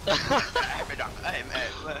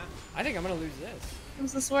 I think I'm gonna lose this.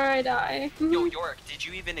 This is where I die. Yo, York, did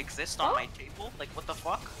you even exist on my table? Like, what the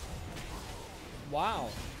fuck? Wow.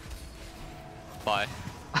 Bye.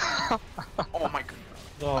 Oh my god.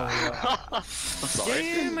 Oh, yeah. I'm sorry.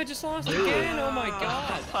 Damn, I just lost again. Oh my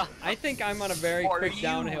god. I think I'm on a very Are quick you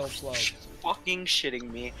downhill slope. Fucking shitting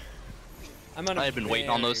me. I'm on a I've been waiting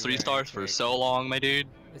on those 3 very, stars for very so long, my dude.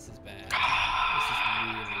 quick- This is bad. This is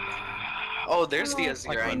really bad. Oh, there's the I Azir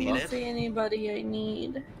I Like don't needed. see anybody I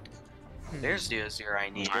need, There's the Azir I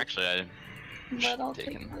needed. Actually, I but I'll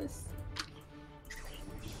Taken. take this.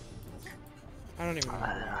 I don't even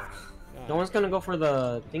know. No one's gonna go for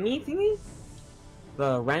the thingy?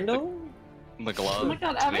 The rando? the glove. Oh my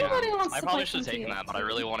god, everybody Yeah. wants I to probably play should have some taken that, but I TFT.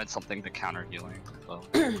 really wanted something to counter healing. So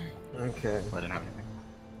Okay. I didn't have anything.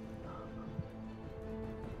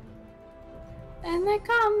 And they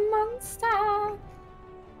come monster.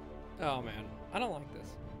 Oh man, I don't like this.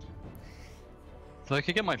 If I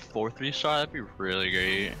could get my 4th 3-star, that'd be really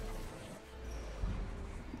great.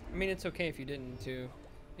 I mean, it's okay if you didn't too,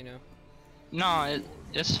 you know. No,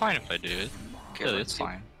 it's fine if I do it. Okay, Really, let's it's see.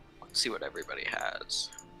 fine. Let's see what everybody has.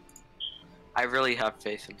 I really have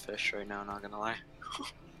faith in Fish right now, not gonna lie.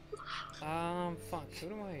 Fuck. Who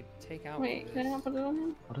do I take out? Wait, for can I this? put it on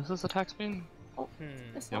him? What is this attack speed?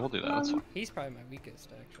 It's Yeah, we'll not do that, that's on. fine. He's probably my weakest,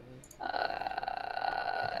 actually. I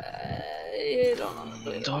don't know.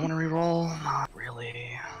 What to Do I want to reroll? Not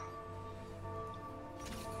really.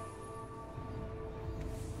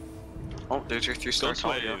 Oh, there's your 3-star Go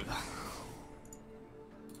Talia.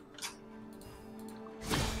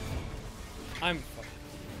 I'm fucking.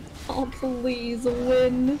 Oh, please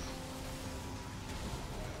win.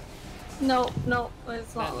 No, no,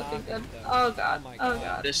 it's not That looking knocked good. it, though. Oh god, Oh my oh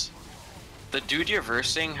God. god, The dude you're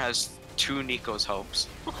versing has 2 Nico's helps.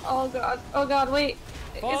 oh god, wait.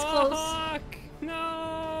 It's close. Fuck!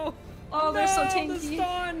 No! Oh, they're so No, tanky. The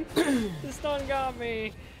stun! The stun got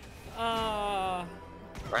me.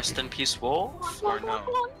 Rest in peace, Wolf? Or no?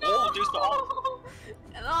 Oh, Oh, there's the ult.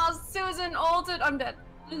 Oh, Susan ulted. I'm dead.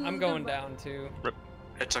 I'm going down too.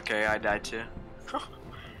 It's okay, I died too.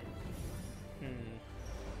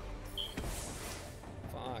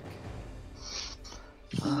 Fuck.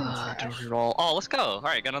 Do reroll. Oh, let's go.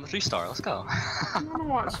 Alright, got another 3-star. Let's go. I'm gonna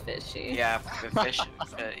watch Fishy. Yeah, Fish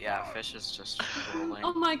is just rolling.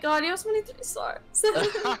 Oh my god, he has so many 3 stars.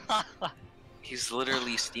 He's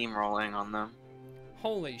literally steamrolling on them.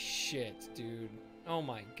 Holy shit, dude. Oh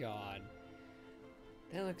my god.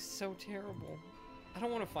 That looks so terrible. I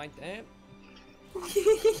don't want to fight that.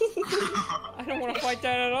 I don't want to fight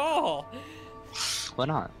that at all. Why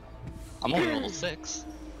not? I'm only level 6.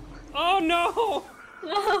 Oh no!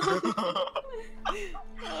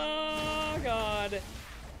 Oh god.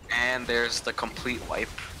 And there's the complete wipe.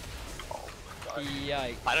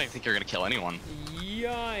 Yikes. I don't even think you're gonna kill anyone.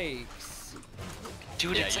 Yikes.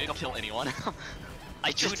 Dude, Yeah, it's you like didn't kill anyone.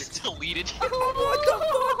 I just deleted you.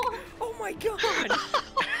 Oh my god!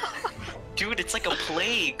 Dude, it's like a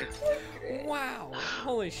plague. Wow.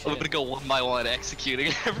 Holy I'm shit. gonna go one by one executing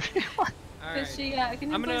everyone. Alright. Fishy, yeah, can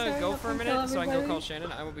you I'm please gonna hurry go up for a and minute kill so I can go everybody? call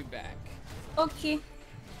Shannon. I will be back. Okay.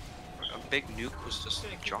 A big nuke was just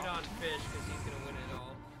dropped. Fish because he's gonna win it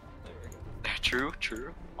all. True,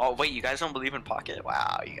 true. Oh wait, you guys don't believe in Pocket?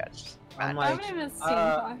 Wow, you guys. I'm I like, haven't even seen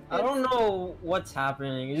I don't know what's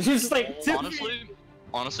happening. It's just like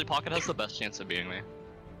Honestly, Pocket has the best chance of beating me.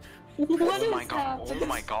 What Oh is my god, happening? oh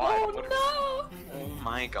my god. Oh Oh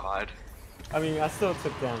my god. I mean, I still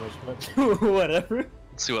took damage, but whatever.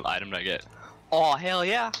 Let's see what item I get. Oh, hell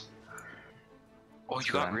yeah! Oh,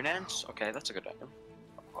 you got Runans? Okay, that's a good item.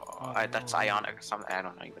 That's Ionic or something. I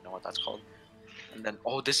don't even know what that's called. And then,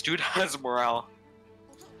 oh, this dude has morale.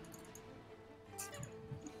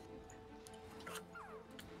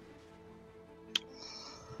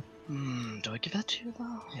 Do I give that to you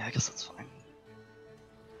though? Yeah, I guess that's fine.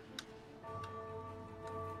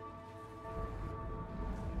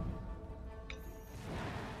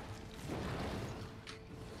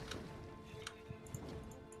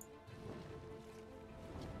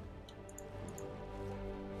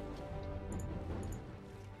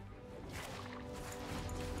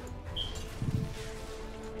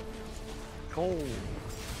 Gold.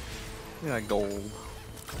 Yeah, gold.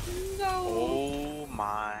 No. Oh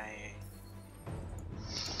my.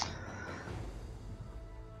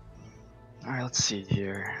 Alright, let's see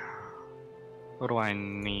here. What do I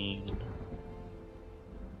need?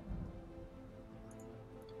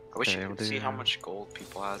 I wish Okay, you we'll could see do- how much gold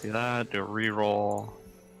people have. Do that, do reroll.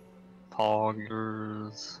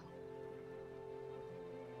 Poggers.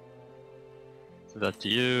 Do that to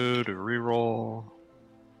you, do reroll.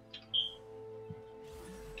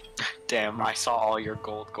 Damn, I saw all your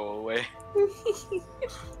gold go away.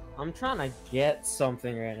 I'm trying to get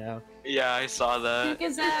something right now. Yeah, I saw that. Kick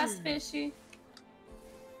his ass, fishy.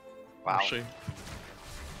 Wow. Actually,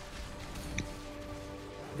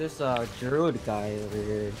 This druid guy over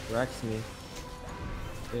here wrecks me.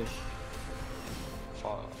 Fish.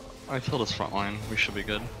 I killed his front line, we should be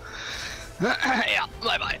good. Yeah,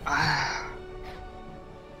 bye bye.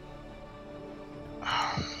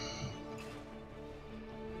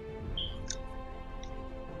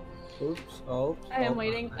 Oops. Oh. I am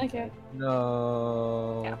waiting. Okay.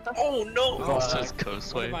 No. Yeah, Oh no! Lost Fuck. his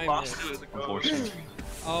coast What wave. have I Lost missed? to the gold. Unfortunately.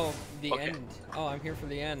 Oh, the Okay. end. Oh, I'm here for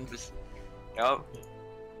the end. Yup.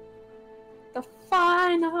 the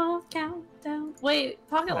final countdown. Wait,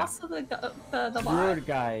 Pocket Yeah. lost to the bot. Druid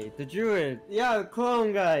guy. The druid. Yeah,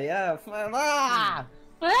 clone guy. Yeah. Ah!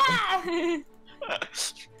 Ah!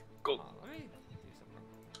 Go. Oh, let me do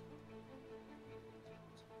something.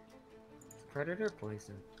 Predator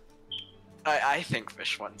poison. I think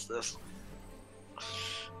Fish wins this.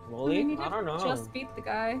 We Loli? need I to don't know. Just beat the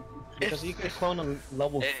guy. Because you could clone a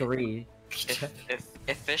level Eh, 3.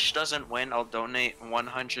 If Fish doesn't win, I'll donate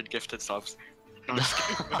 100 gifted subs. No, just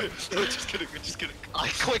kidding. No, just kidding. Just kidding. I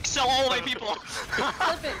quick sell all my people!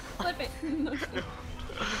 Flip it, flip it. No,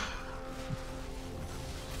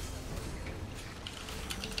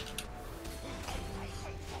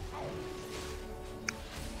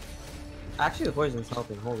 Actually, the poison's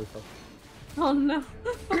helping. Holy fuck. oh no.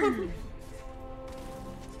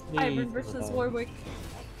 Me Ivan for versus that. Warwick.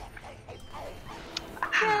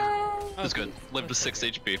 Oh, That's good. Lived to 6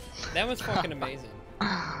 HP. That was fucking amazing.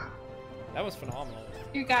 That was phenomenal.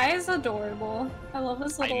 Your guy is adorable. I love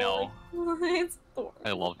his little. know. Like, it's adorable.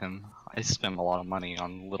 I love him. I spend a lot of money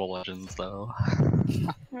on Little Legends though.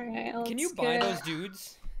 Alright, let's Can you buy get... those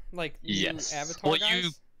dudes? Like new Yes. Avatar Well,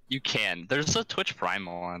 guys? you can. There's a Twitch Prime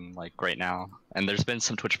one like right now, and there's been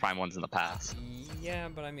some Twitch Prime ones in the past. Yeah,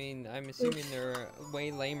 but I mean, I'm assuming they're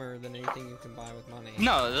way lamer than anything you can buy with money.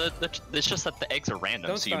 No, it's just that the eggs are random,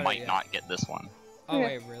 Don't so you start it might yet. not get this one. Oh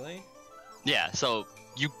Okay. wait, really? Yeah, so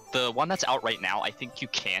the one that's out right now, I think you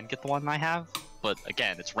can get the one I have, but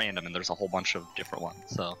again, it's random and there's a whole bunch of different ones.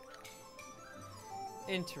 So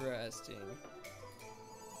Interesting.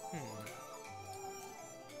 Oh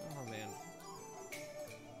man.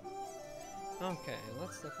 Okay,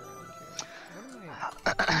 let's look around here. What am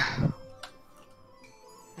I?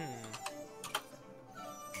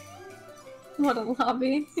 What a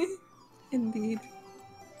lobby. Indeed.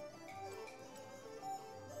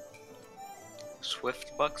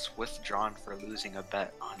 Swiftbucks withdrawn for losing a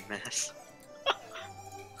bet on Miss.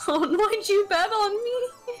 Oh no, why'd you bet on me?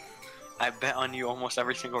 I bet on you almost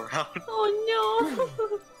every single round. Oh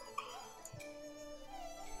no.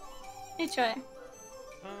 Hey, try.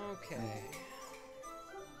 Okay.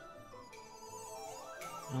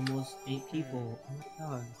 Almost 8 people. Oh my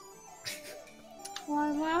god.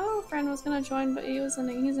 Well, my other friend was gonna join, but he's in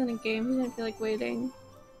a game. He didn't feel like waiting.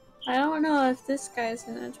 I don't know if this guy's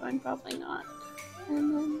gonna join. Probably not.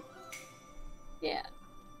 And then, yeah,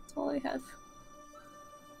 that's all I have.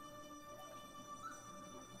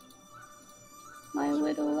 My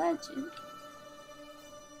Widow Legend.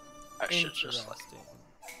 I should just like, Interesting.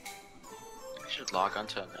 I should log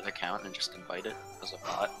onto another account and just invite it as a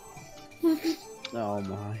bot. Oh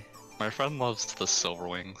my. my friend loves the Silver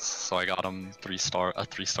Wings, so I got him a 3-star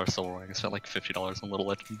Silver Wing. I spent like $50 on Little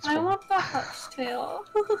Legends. I for him. want the Hush Tail.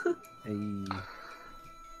 Hey.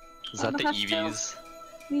 Is that the Hush Tail. EVs?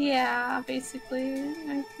 Yeah, basically.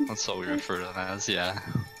 That's what we refer to them as. Yeah.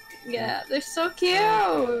 Yeah, they're so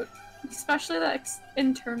cute. Especially the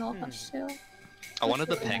internal Hmm. Hush Tail. I wanted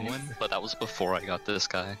the really penguin, but that was before I got this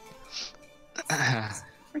guy.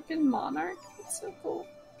 Freaking Monarch. It's so cool.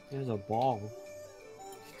 There's a ball.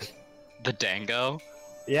 The Dango.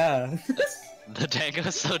 Yeah. The Dango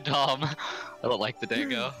is so dumb. I don't like the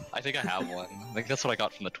Dango. I think I have one. I think that's what I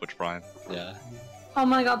got from the Twitch Prime. Yeah. Oh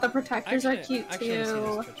my god, the protectors are cute I can't see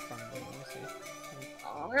too. this Twitch Prime. Wait, let me see.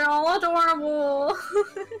 Oh, they're all adorable.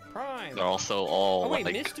 Prime. They're also all Oh wait,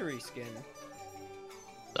 like mystery skin.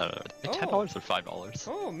 $10 or $5.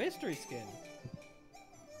 Oh, mystery skin.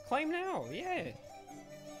 Claim now, yeah.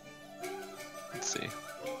 Let's see.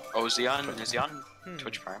 Oh, is he on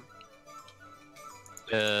Twitch Prime?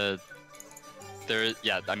 I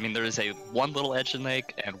mean, there is one little edge and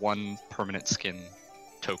egg and one permanent skin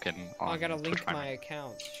token on Oh, I gotta Twitch link Prime. my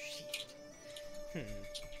accounts. Shit.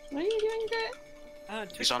 What are you doing, Gritt?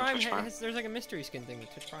 Twitch He's on Prime Twitch Prime. there's like a mystery skin thing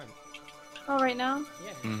with Twitch Prime. Oh, right now?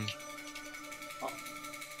 Yeah. Mm.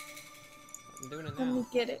 I'm doing it Let me now.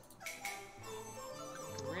 get it.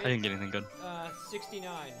 I didn't get anything good.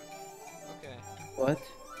 69. Okay. What?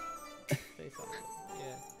 Say something.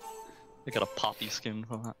 Yeah. I got a poppy skin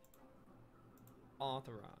from that.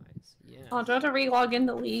 Authorize. Yeah. Oh, do I have to re-log in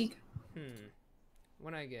the league?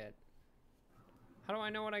 What I get? How do I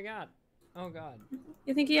know what I got? Oh god.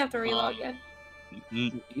 You think you have to re-log in? You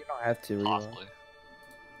don't have to reload. Possibly.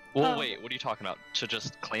 Well, Oh. wait. What are you talking about? To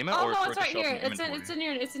just claim it, Oh or no, for it's it to right show up here. in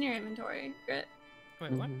It's in your inventory, Gritt.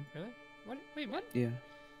 Wait, what? Mhm. Really? What? Wait, what? Yeah.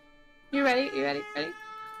 You ready? You ready? Ready?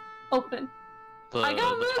 Open. I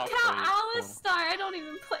got the Moon top Cow right Alice Star. I don't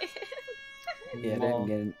even play it. Yeah, Well, I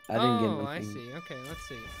didn't get Oh, I anything. see. Okay, let's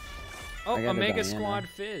see. Oh, I got a Omega Diana. Squad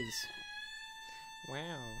Fizz.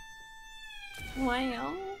 Wow.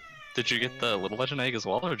 Wow. Did you get the little legend egg as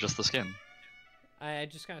well, or just the skin? I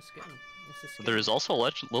just got a skin. It's a skin. There is also a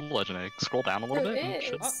little legend egg. Scroll down a little There bit. and it is.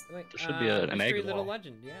 should- Oh, wait. There should be an egg Mystery as Little well.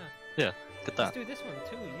 Legend, yeah. Get Let's that. do this one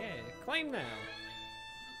too, yeah. Claim now.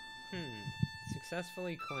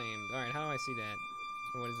 Successfully claimed. Alright, how do I see that?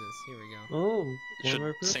 What is this? Here we go. Oh,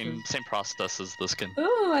 It should same process as the skin.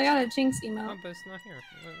 Ooh, I got a Jinx Oh, emote. but it's not here.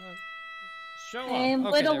 Look. Show And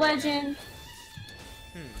up. Okay, Little there we go. Legend.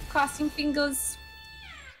 Crossing fingers.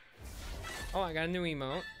 Oh, I got a new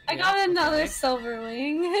emote. I Yeah, got another okay. silver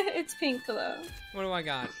wing. It's pink though. What do I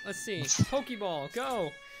got? Let's see. Pokeball,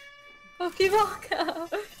 go! Pokeball go.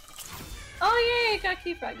 Oh yay, I got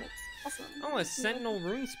key fragments. Awesome. Oh, a Sentinel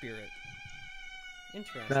Rune Spirit.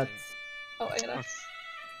 Interesting. That's Oh, I gotta.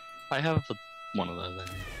 I have one of those. I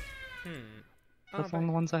think. Oh, That's one of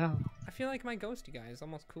the but ones I have. I feel like my ghosty guy is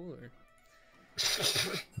almost cooler.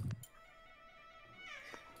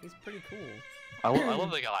 He's pretty cool. I love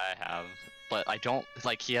the guy I have, but I don't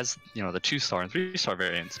like. He has the 2-star and 3-star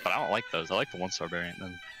variants, but I don't like those. I like the 1-star variant. Then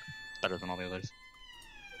it's better than all the others.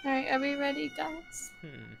 Alright, are we ready, guys?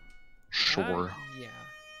 Sure. Yeah.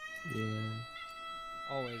 yeah.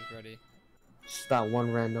 Always ready. Just that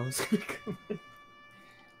one random.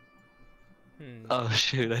 Oh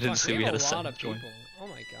shoot! I didn't Fuck, see we had a lot second of join. people. Oh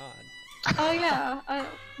my god. Oh yeah.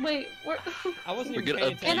 Wait, where? I wasn't We're even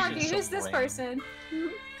gonna paying abuse attention. Anarchy, who's this some person?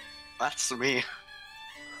 That's me.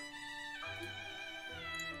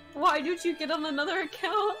 Why did you get on another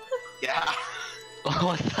account? Yeah.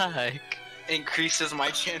 What the heck? Increases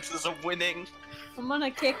my chances of winning. I'm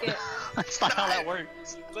gonna kick it. That's not how that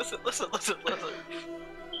works. Listen.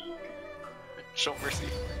 Show mercy.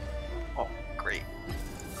 Oh, great.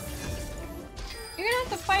 You're gonna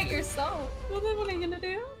have to fight yourself. What are you gonna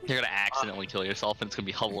do? You're gonna accidentally kill yourself, and it's gonna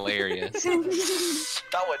be hilarious.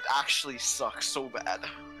 That would actually suck so bad.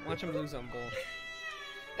 Watch him lose on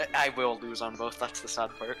both. I will lose on both, that's the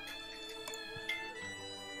sad part.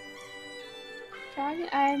 Try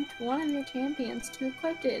to add to one of your champions to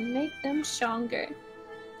equip it and make them stronger.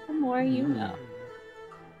 The more you know.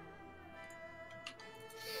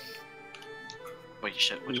 Wait,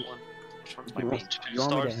 shit, which one? Which one's my You main? want, you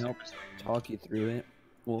want me to 2 help talk you through it?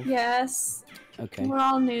 Wolf? Yes, Okay. we're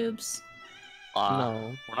all noobs.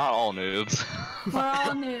 No. We're not all noobs. We're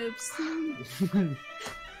all noobs.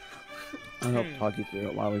 I'll help talk you through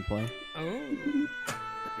it while we play. Oh.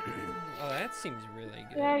 Oh, that seems really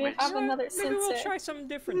good. Yeah, you Wait, have another Maybe we'll sensei. try something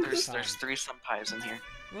different this time. There's 3 senpais in here.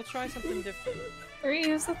 We'll try something different. 3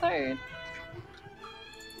 is the 3rd.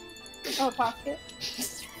 Oh, pocket.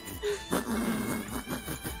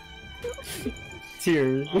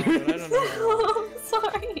 Tears. Oh, but I don't know. Oh,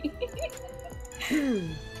 sorry.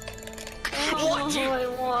 What? Oh, I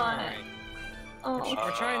want. Alright, Oh,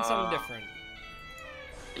 we're trying something different.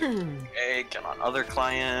 Hey, get on other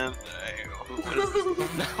client. Hey,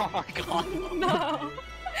 Oh my god. no.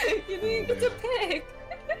 You didn't get to pick.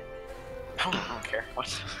 I don't care.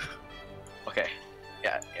 What? Okay.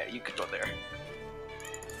 Yeah, you could go there.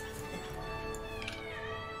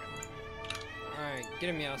 Alright, get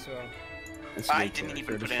him, Yasuo. That's a I good didn't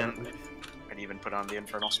character even to put start in. with. I didn't even put on the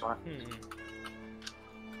infernal spot.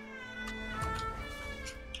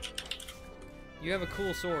 You have a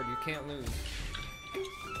cool sword. You can't lose.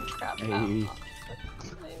 Crap. Hey.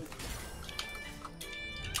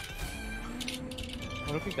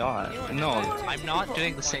 What have we got? You know what? No, Oh, I'm not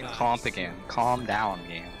doing the same Why not? comp again. Calm down,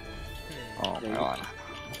 game. Oh my Yeah. god.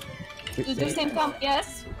 Do the same comp,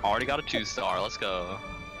 yes? Already got a 2-star. Let's go.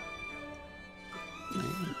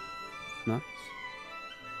 Nice.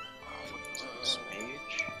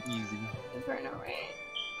 Mage. Easy. Inferno, right?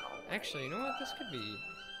 Actually, you know what? This could be.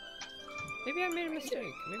 Maybe I made a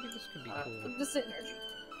mistake. Maybe this could be cool. This energy.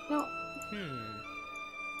 No.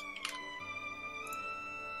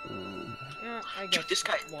 Yeah, I guess. This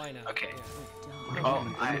guy- Why not? okay. Yeah.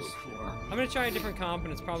 Oh, I'm gonna try a different comp,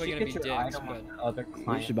 and it's probably You gonna be get your digs, item but on the other You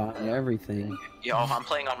client. should buy everything. Yo, I'm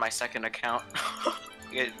playing on my second account.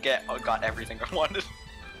 Got everything I wanted.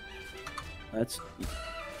 Let's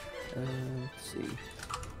see.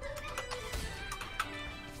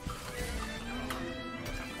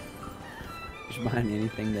 Just buying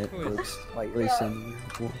anything that Who is looks slightly Yeah. similar.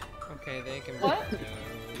 Cool. okay, they can. What?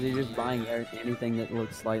 You're just buying anything that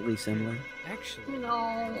looks slightly similar. Actually,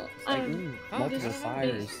 No. Like, I'm multiple just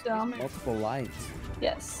fires, dumb. multiple lights.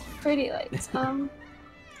 Yes. Pretty lights. I'm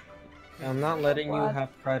not letting you What? have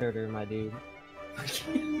Predator, my dude.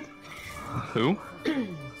 Who?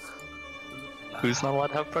 Who's not allowed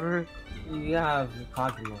to have Predator? You have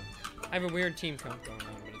Kagura. I have a weird team comp going on,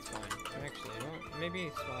 but it's fine. Actually, you know what?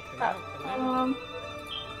 Maybe swap it out. But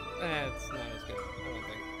then, it's not as good. I don't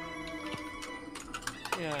think.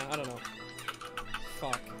 Yeah, I don't know.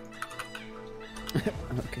 Fuck.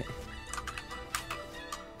 Okay.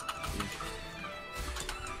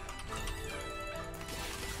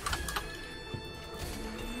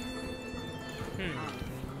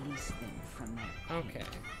 Okay.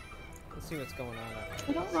 Let's see what's going on.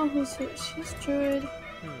 I don't know who's who. She's Druid.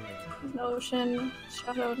 Hmm. There's Ocean.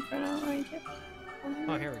 Shadow Inferno right here.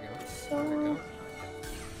 Oh, here we go. There we So go.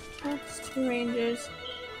 that's 2 rangers.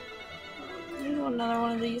 I need another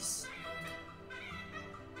one of these.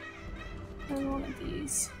 Another one of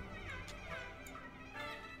these.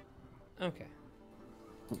 Okay.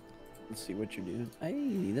 Let's see what you're doing.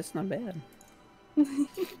 Hey, that's not bad.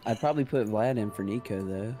 I'd probably put Vlad in for Nico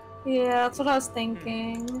though, Yeah, that's what I was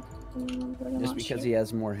thinking. But I'm just not because sure. he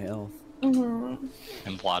has more health. Mm-hmm.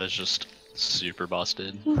 And Vlad is just super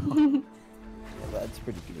busted. Yeah, that's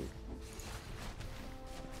pretty good.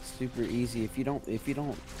 Super easy. If you don't,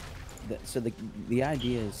 so the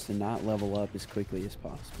idea is to not level up as quickly as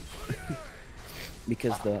possible.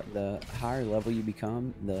 Because the higher level you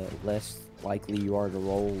become, the less likely you are to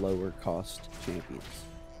roll lower cost champions.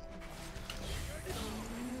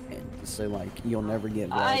 And so like you'll never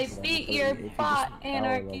get. I Vlad to beat level your 30 if you just bot, power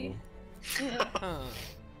Anarchy. level. Yeah. Huh.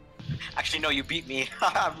 Actually, no, you beat me.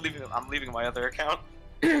 I'm leaving my other account.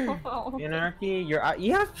 Oh. Anarchy, you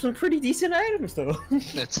have some pretty decent items though.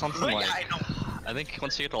 It's something Yeah, like I know. I think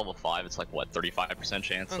once you get to level 5, it's like what 35%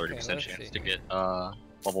 chance, Okay, 30% let's chance see. to get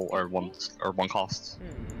level or one cost,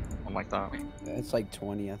 something like that. It's like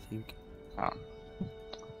 20, I think.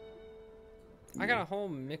 I got a whole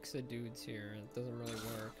mix of dudes here. It doesn't really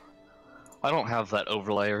work. I don't have that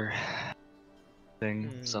overlayer thing,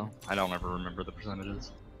 Hmm. so I don't ever remember the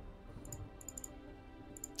percentages.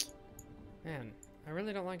 Man, I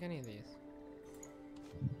really don't like any of these.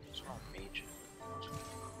 It's all mage.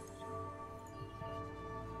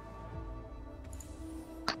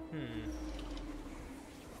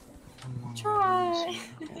 Try.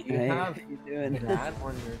 You Hey, have how you doing? that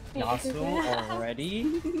on your Yasuo already?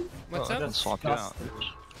 What's Oh, up? that's swapped it out.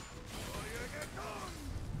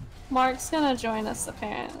 Mark's gonna join us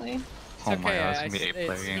apparently. It's Oh okay. my god, it's gonna be I-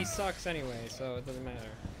 8-player he game. sucks anyway, so it doesn't matter.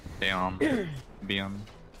 Damn. BM.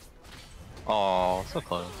 Oh, so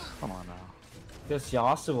close. Come on now. Just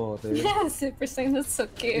Yasuo, dude. Yeah, Super Saiyan, that's so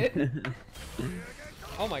cute.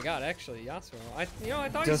 Oh my god, actually, Yasuo. I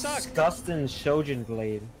thought Just he sucked. Dustin Shojin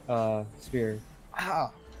Blade, spear.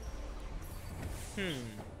 Ow.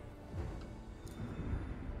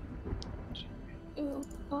 Ooh,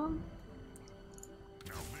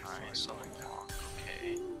 Alright, so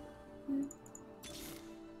okay. No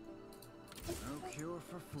cure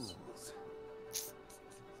for fools.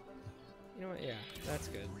 You know what? Yeah, that's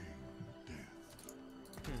good.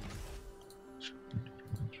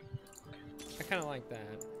 I kind of like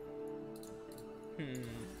that. I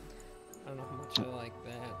don't know how much I like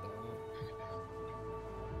that though.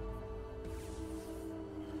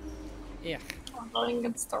 Yeah. I'm voting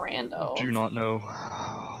against the rando. Do not know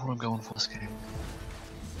what I'm going for this game.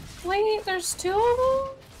 Wait, there's 2 of them?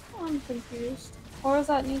 I'm confused. Or was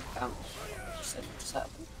that Nico? Just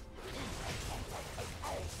happened.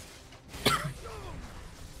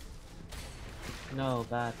 No,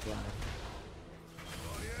 bad one.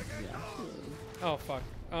 Oh fuck.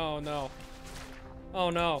 Oh no. Oh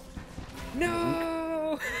no.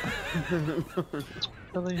 No!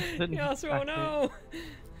 Yasuo, no!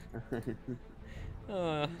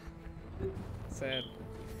 Sad.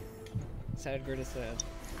 Sad, Gritt is sad.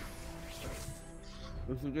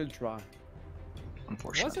 It was a good try.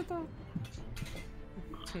 Unfortunately. Was it though?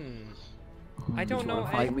 I don't know.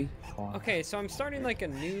 Fight me? Okay, so I'm starting like a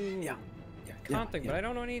new comp thing, yeah. but I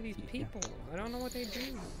don't know any of these people. I don't know what they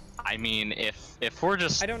do. I mean, if we're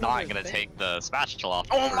just I don't know not their gonna thing. take the spatula off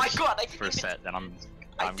Oh the my first, god, I first didn't set, then I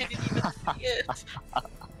I'm didn't even see it.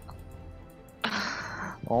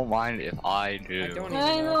 Don't mind if I do. I don't even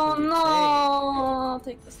I know don't who you know. take. I'll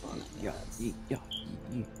take this one. I Yeah, guess. yeah.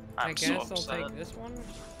 I I'm guess so I'll upset. take this one.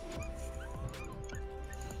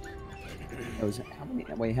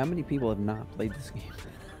 How many people have not played this game?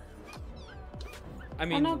 I I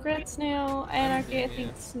mean, know Gritt's new, Anarchy I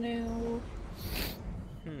think's new,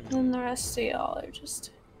 and the rest of y'all are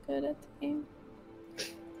just good at the game.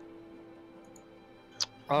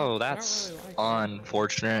 Oh, that's really like that.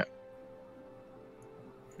 unfortunate.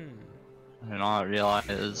 I did not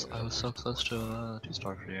realize I was so close to a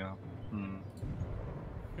 2-star for you.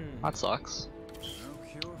 That sucks. No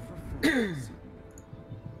cure for fools.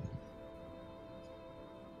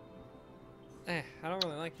 I don't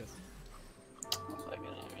really like this. I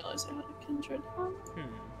didn't realize I had a kindred.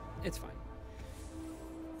 It's fine.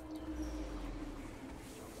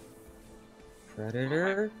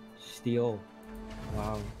 Predator, Steel.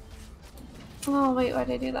 Wow. Oh wait, why'd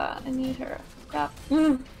I do that? I need her. Crap.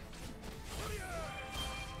 Let's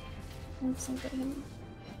look at him.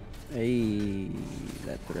 Hey,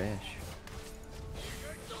 that thrash.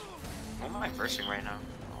 What am I versing right now?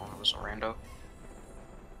 Oh, it was a rando.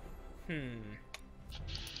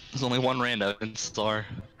 There's only one rando in Star.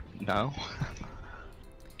 No?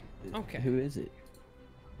 Okay. Who is it?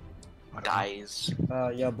 Dies.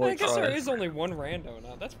 Yeah, boy. I guess Troy. there is only one rando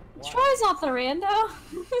now. That's wild. Troy's not the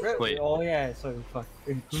rando. Wait. Oh yeah, sorry, fuck.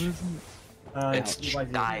 It's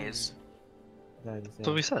dies. That's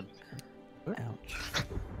what we said. Ouch.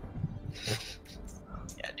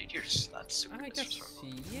 Yeah, dude, you're just not super I guess, disrespectful.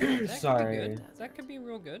 yeah, that could be Sorry. good. That could be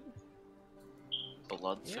real good.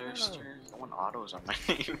 Bloodthirster. No one autos on my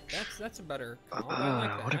name. That's a better comp. I like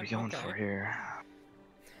that. What are we going Okay. for here?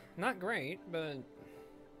 Not great, but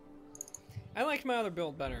I like my other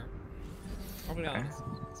build better. I'll be honest.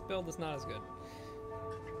 This build is not as good,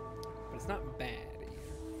 but it's not bad.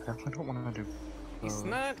 I don't want to do. It's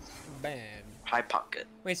not bad. High pocket.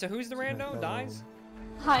 Wait, so who's the rando? Dies?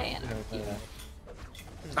 Hi, Anna.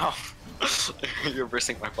 Oh, you're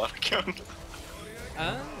versing my bot account.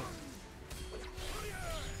 Oh.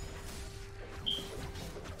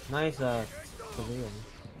 Nice, Korean.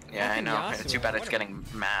 Yeah, I Fucking know. Yasuo, Too bad what it's a- getting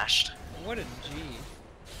mashed. What a G.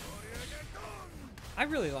 I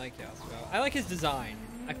really like Yasuo. I like his design.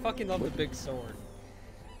 I fucking love the big sword.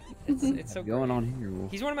 It's so Going great. on here,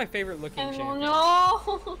 Wolf. He's one of my favorite looking Oh champions.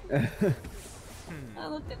 no! I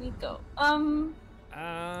looked at Nico.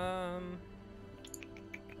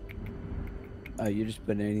 Oh, you just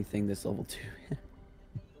put anything that's level 2.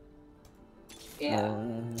 Yeah.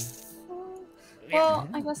 Well,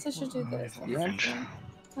 I guess I should do this. Yeah.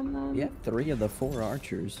 And then. You have 3 of the 4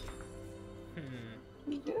 archers.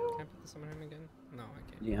 You do? Can I put this on him again? No, I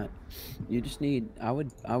can't. Yeah. You just need. I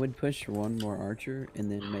would push for 1 more archer,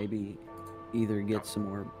 and then maybe either get some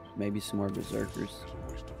more, maybe some more berserkers.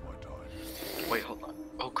 Wait, hold on.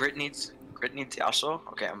 Oh, Gritt needs Yasuo?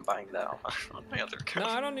 Okay, I'm buying that on my other account.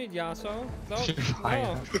 No, I don't need Yasuo. No,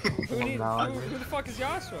 Fine. no. Who the fuck is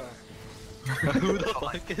Yasuo? Who the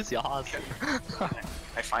fuck is Yasuo?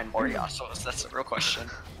 I find more Yasuos, that's the real question.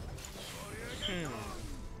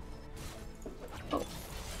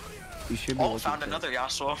 You should be Oh, looking found for- another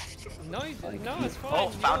Yasuo. No, you didn't. No, it's fine. Oh,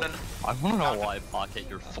 found an. I wanna know why, Pocket,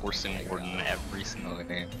 you're forcing Warden every single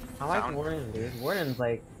game. I like Found- Warden, dude. Warden's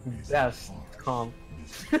like best comp.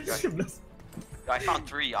 I found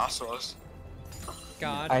 3 Yasuos.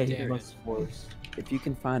 God I damn it. must force. If you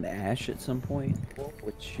can find Ash at some point,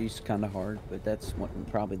 which she's kind of hard, but that's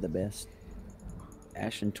probably the best.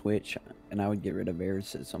 Ash and Twitch, and I would get rid of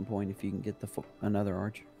Varus at some point if you can get another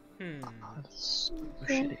archer. That's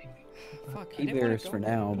Okay. Fuck, I Keep didn't wanna Varus go for with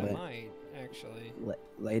now, him, I but- might, actually.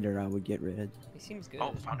 Later, I would get rid. He seems good.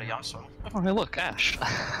 Oh, found a Yasuo. Oh, hey, look, Ash.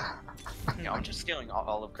 Yeah, I'm just stealing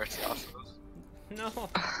all of Gritt's Yasuos. No.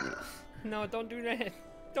 No, don't do that.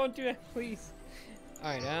 Don't do that, please.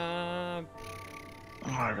 Alright, Oh,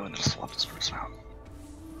 I really need to swap this first out.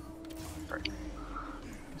 Right.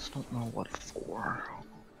 Just don't know what for.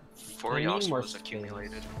 4 I need more Yasuos space.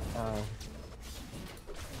 accumulated.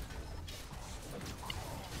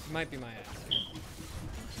 Might be my ass.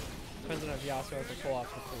 Depends on if Yasuo can pull off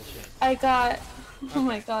some cool shit. I got. Oh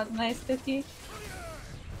my god, nice cookie.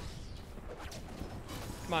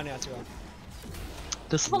 Come on, Yasuo.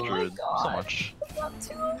 This Oh my druid so God. much. Not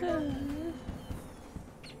too good.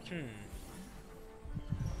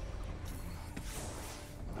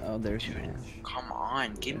 Oh, there's Dude, Nash. come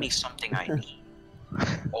on, give me something I need.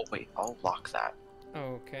 Oh wait, I'll lock that.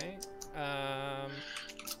 Okay.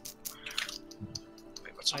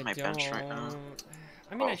 Wait, what's on I my bench right now? don't.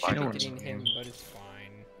 I mean, I Oh, should be Vital's getting him, green. but it's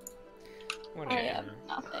fine. I Whatever. have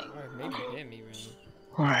nothing. Or maybe him even.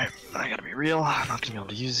 Alright, I gotta be real. I'm not gonna be able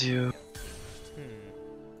to use you.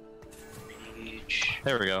 Mage.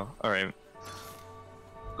 There we go. Alright.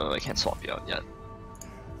 Oh, I can't swap you out yet.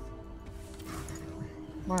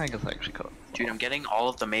 Well, I guess I actually could. Dude, I'm getting all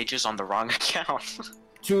of the mages on the wrong account.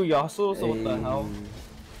 2 Yasuo, so what the hell?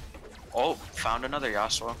 Oh, found another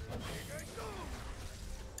Yasuo.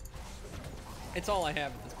 It's all I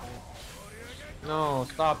have at this point. No,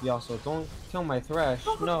 stop Yasuo, don't kill my Thresh,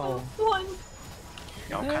 no. One.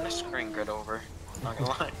 Yo, I'm kind of screwing Gritt over. Not gonna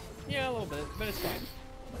lie. Yeah, a little bit, but it's fine.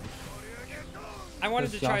 I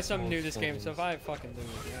wanted This to try Yasuo something new this game, things. so if I fucking lose,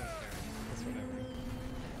 I don't care. That's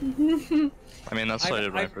whatever. I mean, that's what I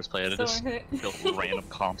did when I I- first played. I So just hit. built random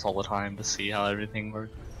comps all the time to see how everything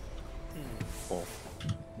worked. Well,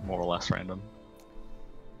 more or less random.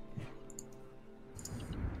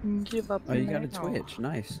 Give up. Oh, you got a Twitch.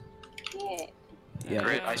 Nice. Yeah. Yeah.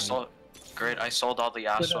 Gritt, I sold all the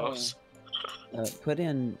Yasuos. Put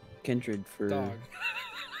in Kindred for. Dog.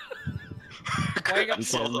 Why you, You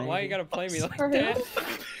kidding me? why you gotta play me like For who? that?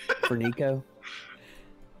 For Nico,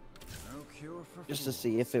 No cure for just to fools.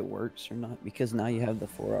 see if it works or not. Because now you have the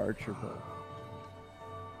 4 archer bow.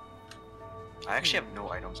 I actually have no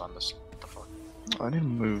items on this. What the fuck? I didn't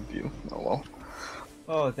move you. Oh well.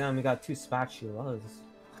 Oh damn, we got 2 spatulas.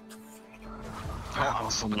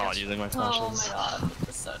 I'm not using my Oh spatulas. my god,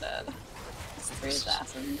 it's so dead. It's 3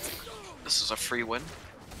 assassins. This is a free win.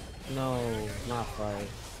 No, not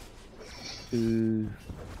 5. Ooh.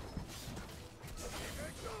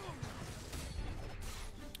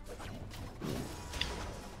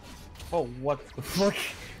 Oh, what the fuck?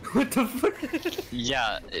 What the fuck?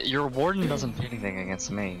 Yeah, your warden doesn't do anything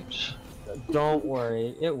against mage. Don't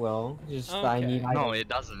worry, it will. Just I Okay. need No, items. it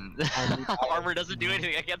doesn't. I need Armor doesn't do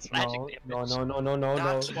anything against magic No, damage. no.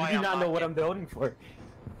 That's You why do I'm not not know what getting- I'm building for.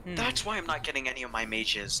 That's why I'm not getting any of my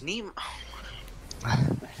mages. Neem.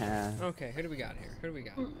 Okay, who do we got here? Who do we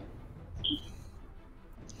got?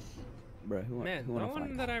 Bro, who, Man, who no wanna one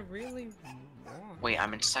fight? that I really want. Wait,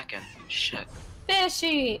 I'm in second. Shit.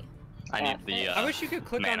 Fishy! I need the. I wish you could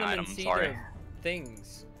click on mana them item, and see sorry. their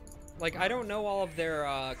things. Like, I don't know all of their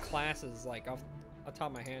classes, like, off the top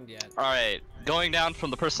of my hand yet. Alright, going down from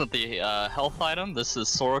the person with the health item, this is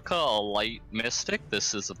Soroka, a light mystic,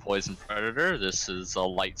 this is a poison predator, this is a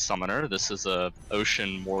light summoner, this is a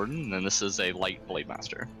ocean warden, and this is a light blade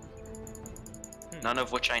master. None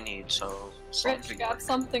of which I need, so. as long as Rich we got work.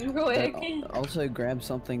 something But quick. also grab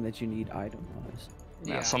something that you need item-wise.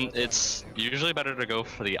 Yeah, that's it's what I'm gonna do. usually better to go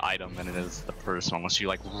for the item than it is the person, unless you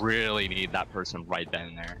like really need that person right then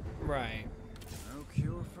and there. Right. No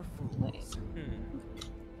cure for fools.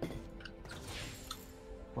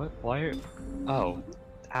 What? Why are... Oh.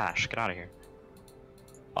 Ash, get out of here.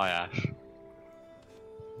 Bye, Ash.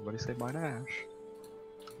 Everybody say bye to Ash.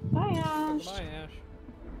 Bye, Ash. Bye, Ash.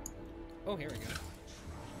 Oh, here we go.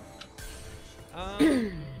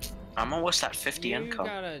 I'm almost at 50 you income.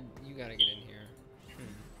 gotta get in here.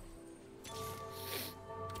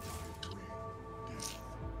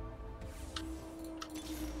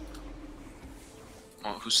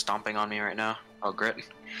 Oh, who's stomping on me right now? Oh, Gritt.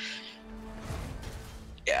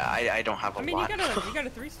 Yeah, I don't have a I mean, lot. you got a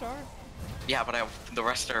 3-star. Yeah, but the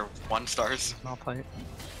rest are 1-stars. Not play.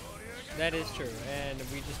 That is true, and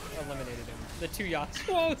we just eliminated him. The 2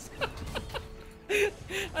 Yasuos.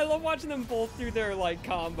 I love watching them both do their like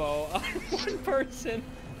combo on one person.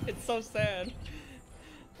 It's so sad.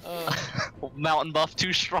 Mountain buff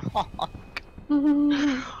too strong.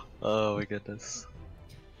 Oh my goodness.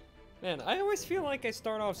 Man, I always feel like I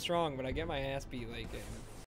start off strong, but I get my ass beat like in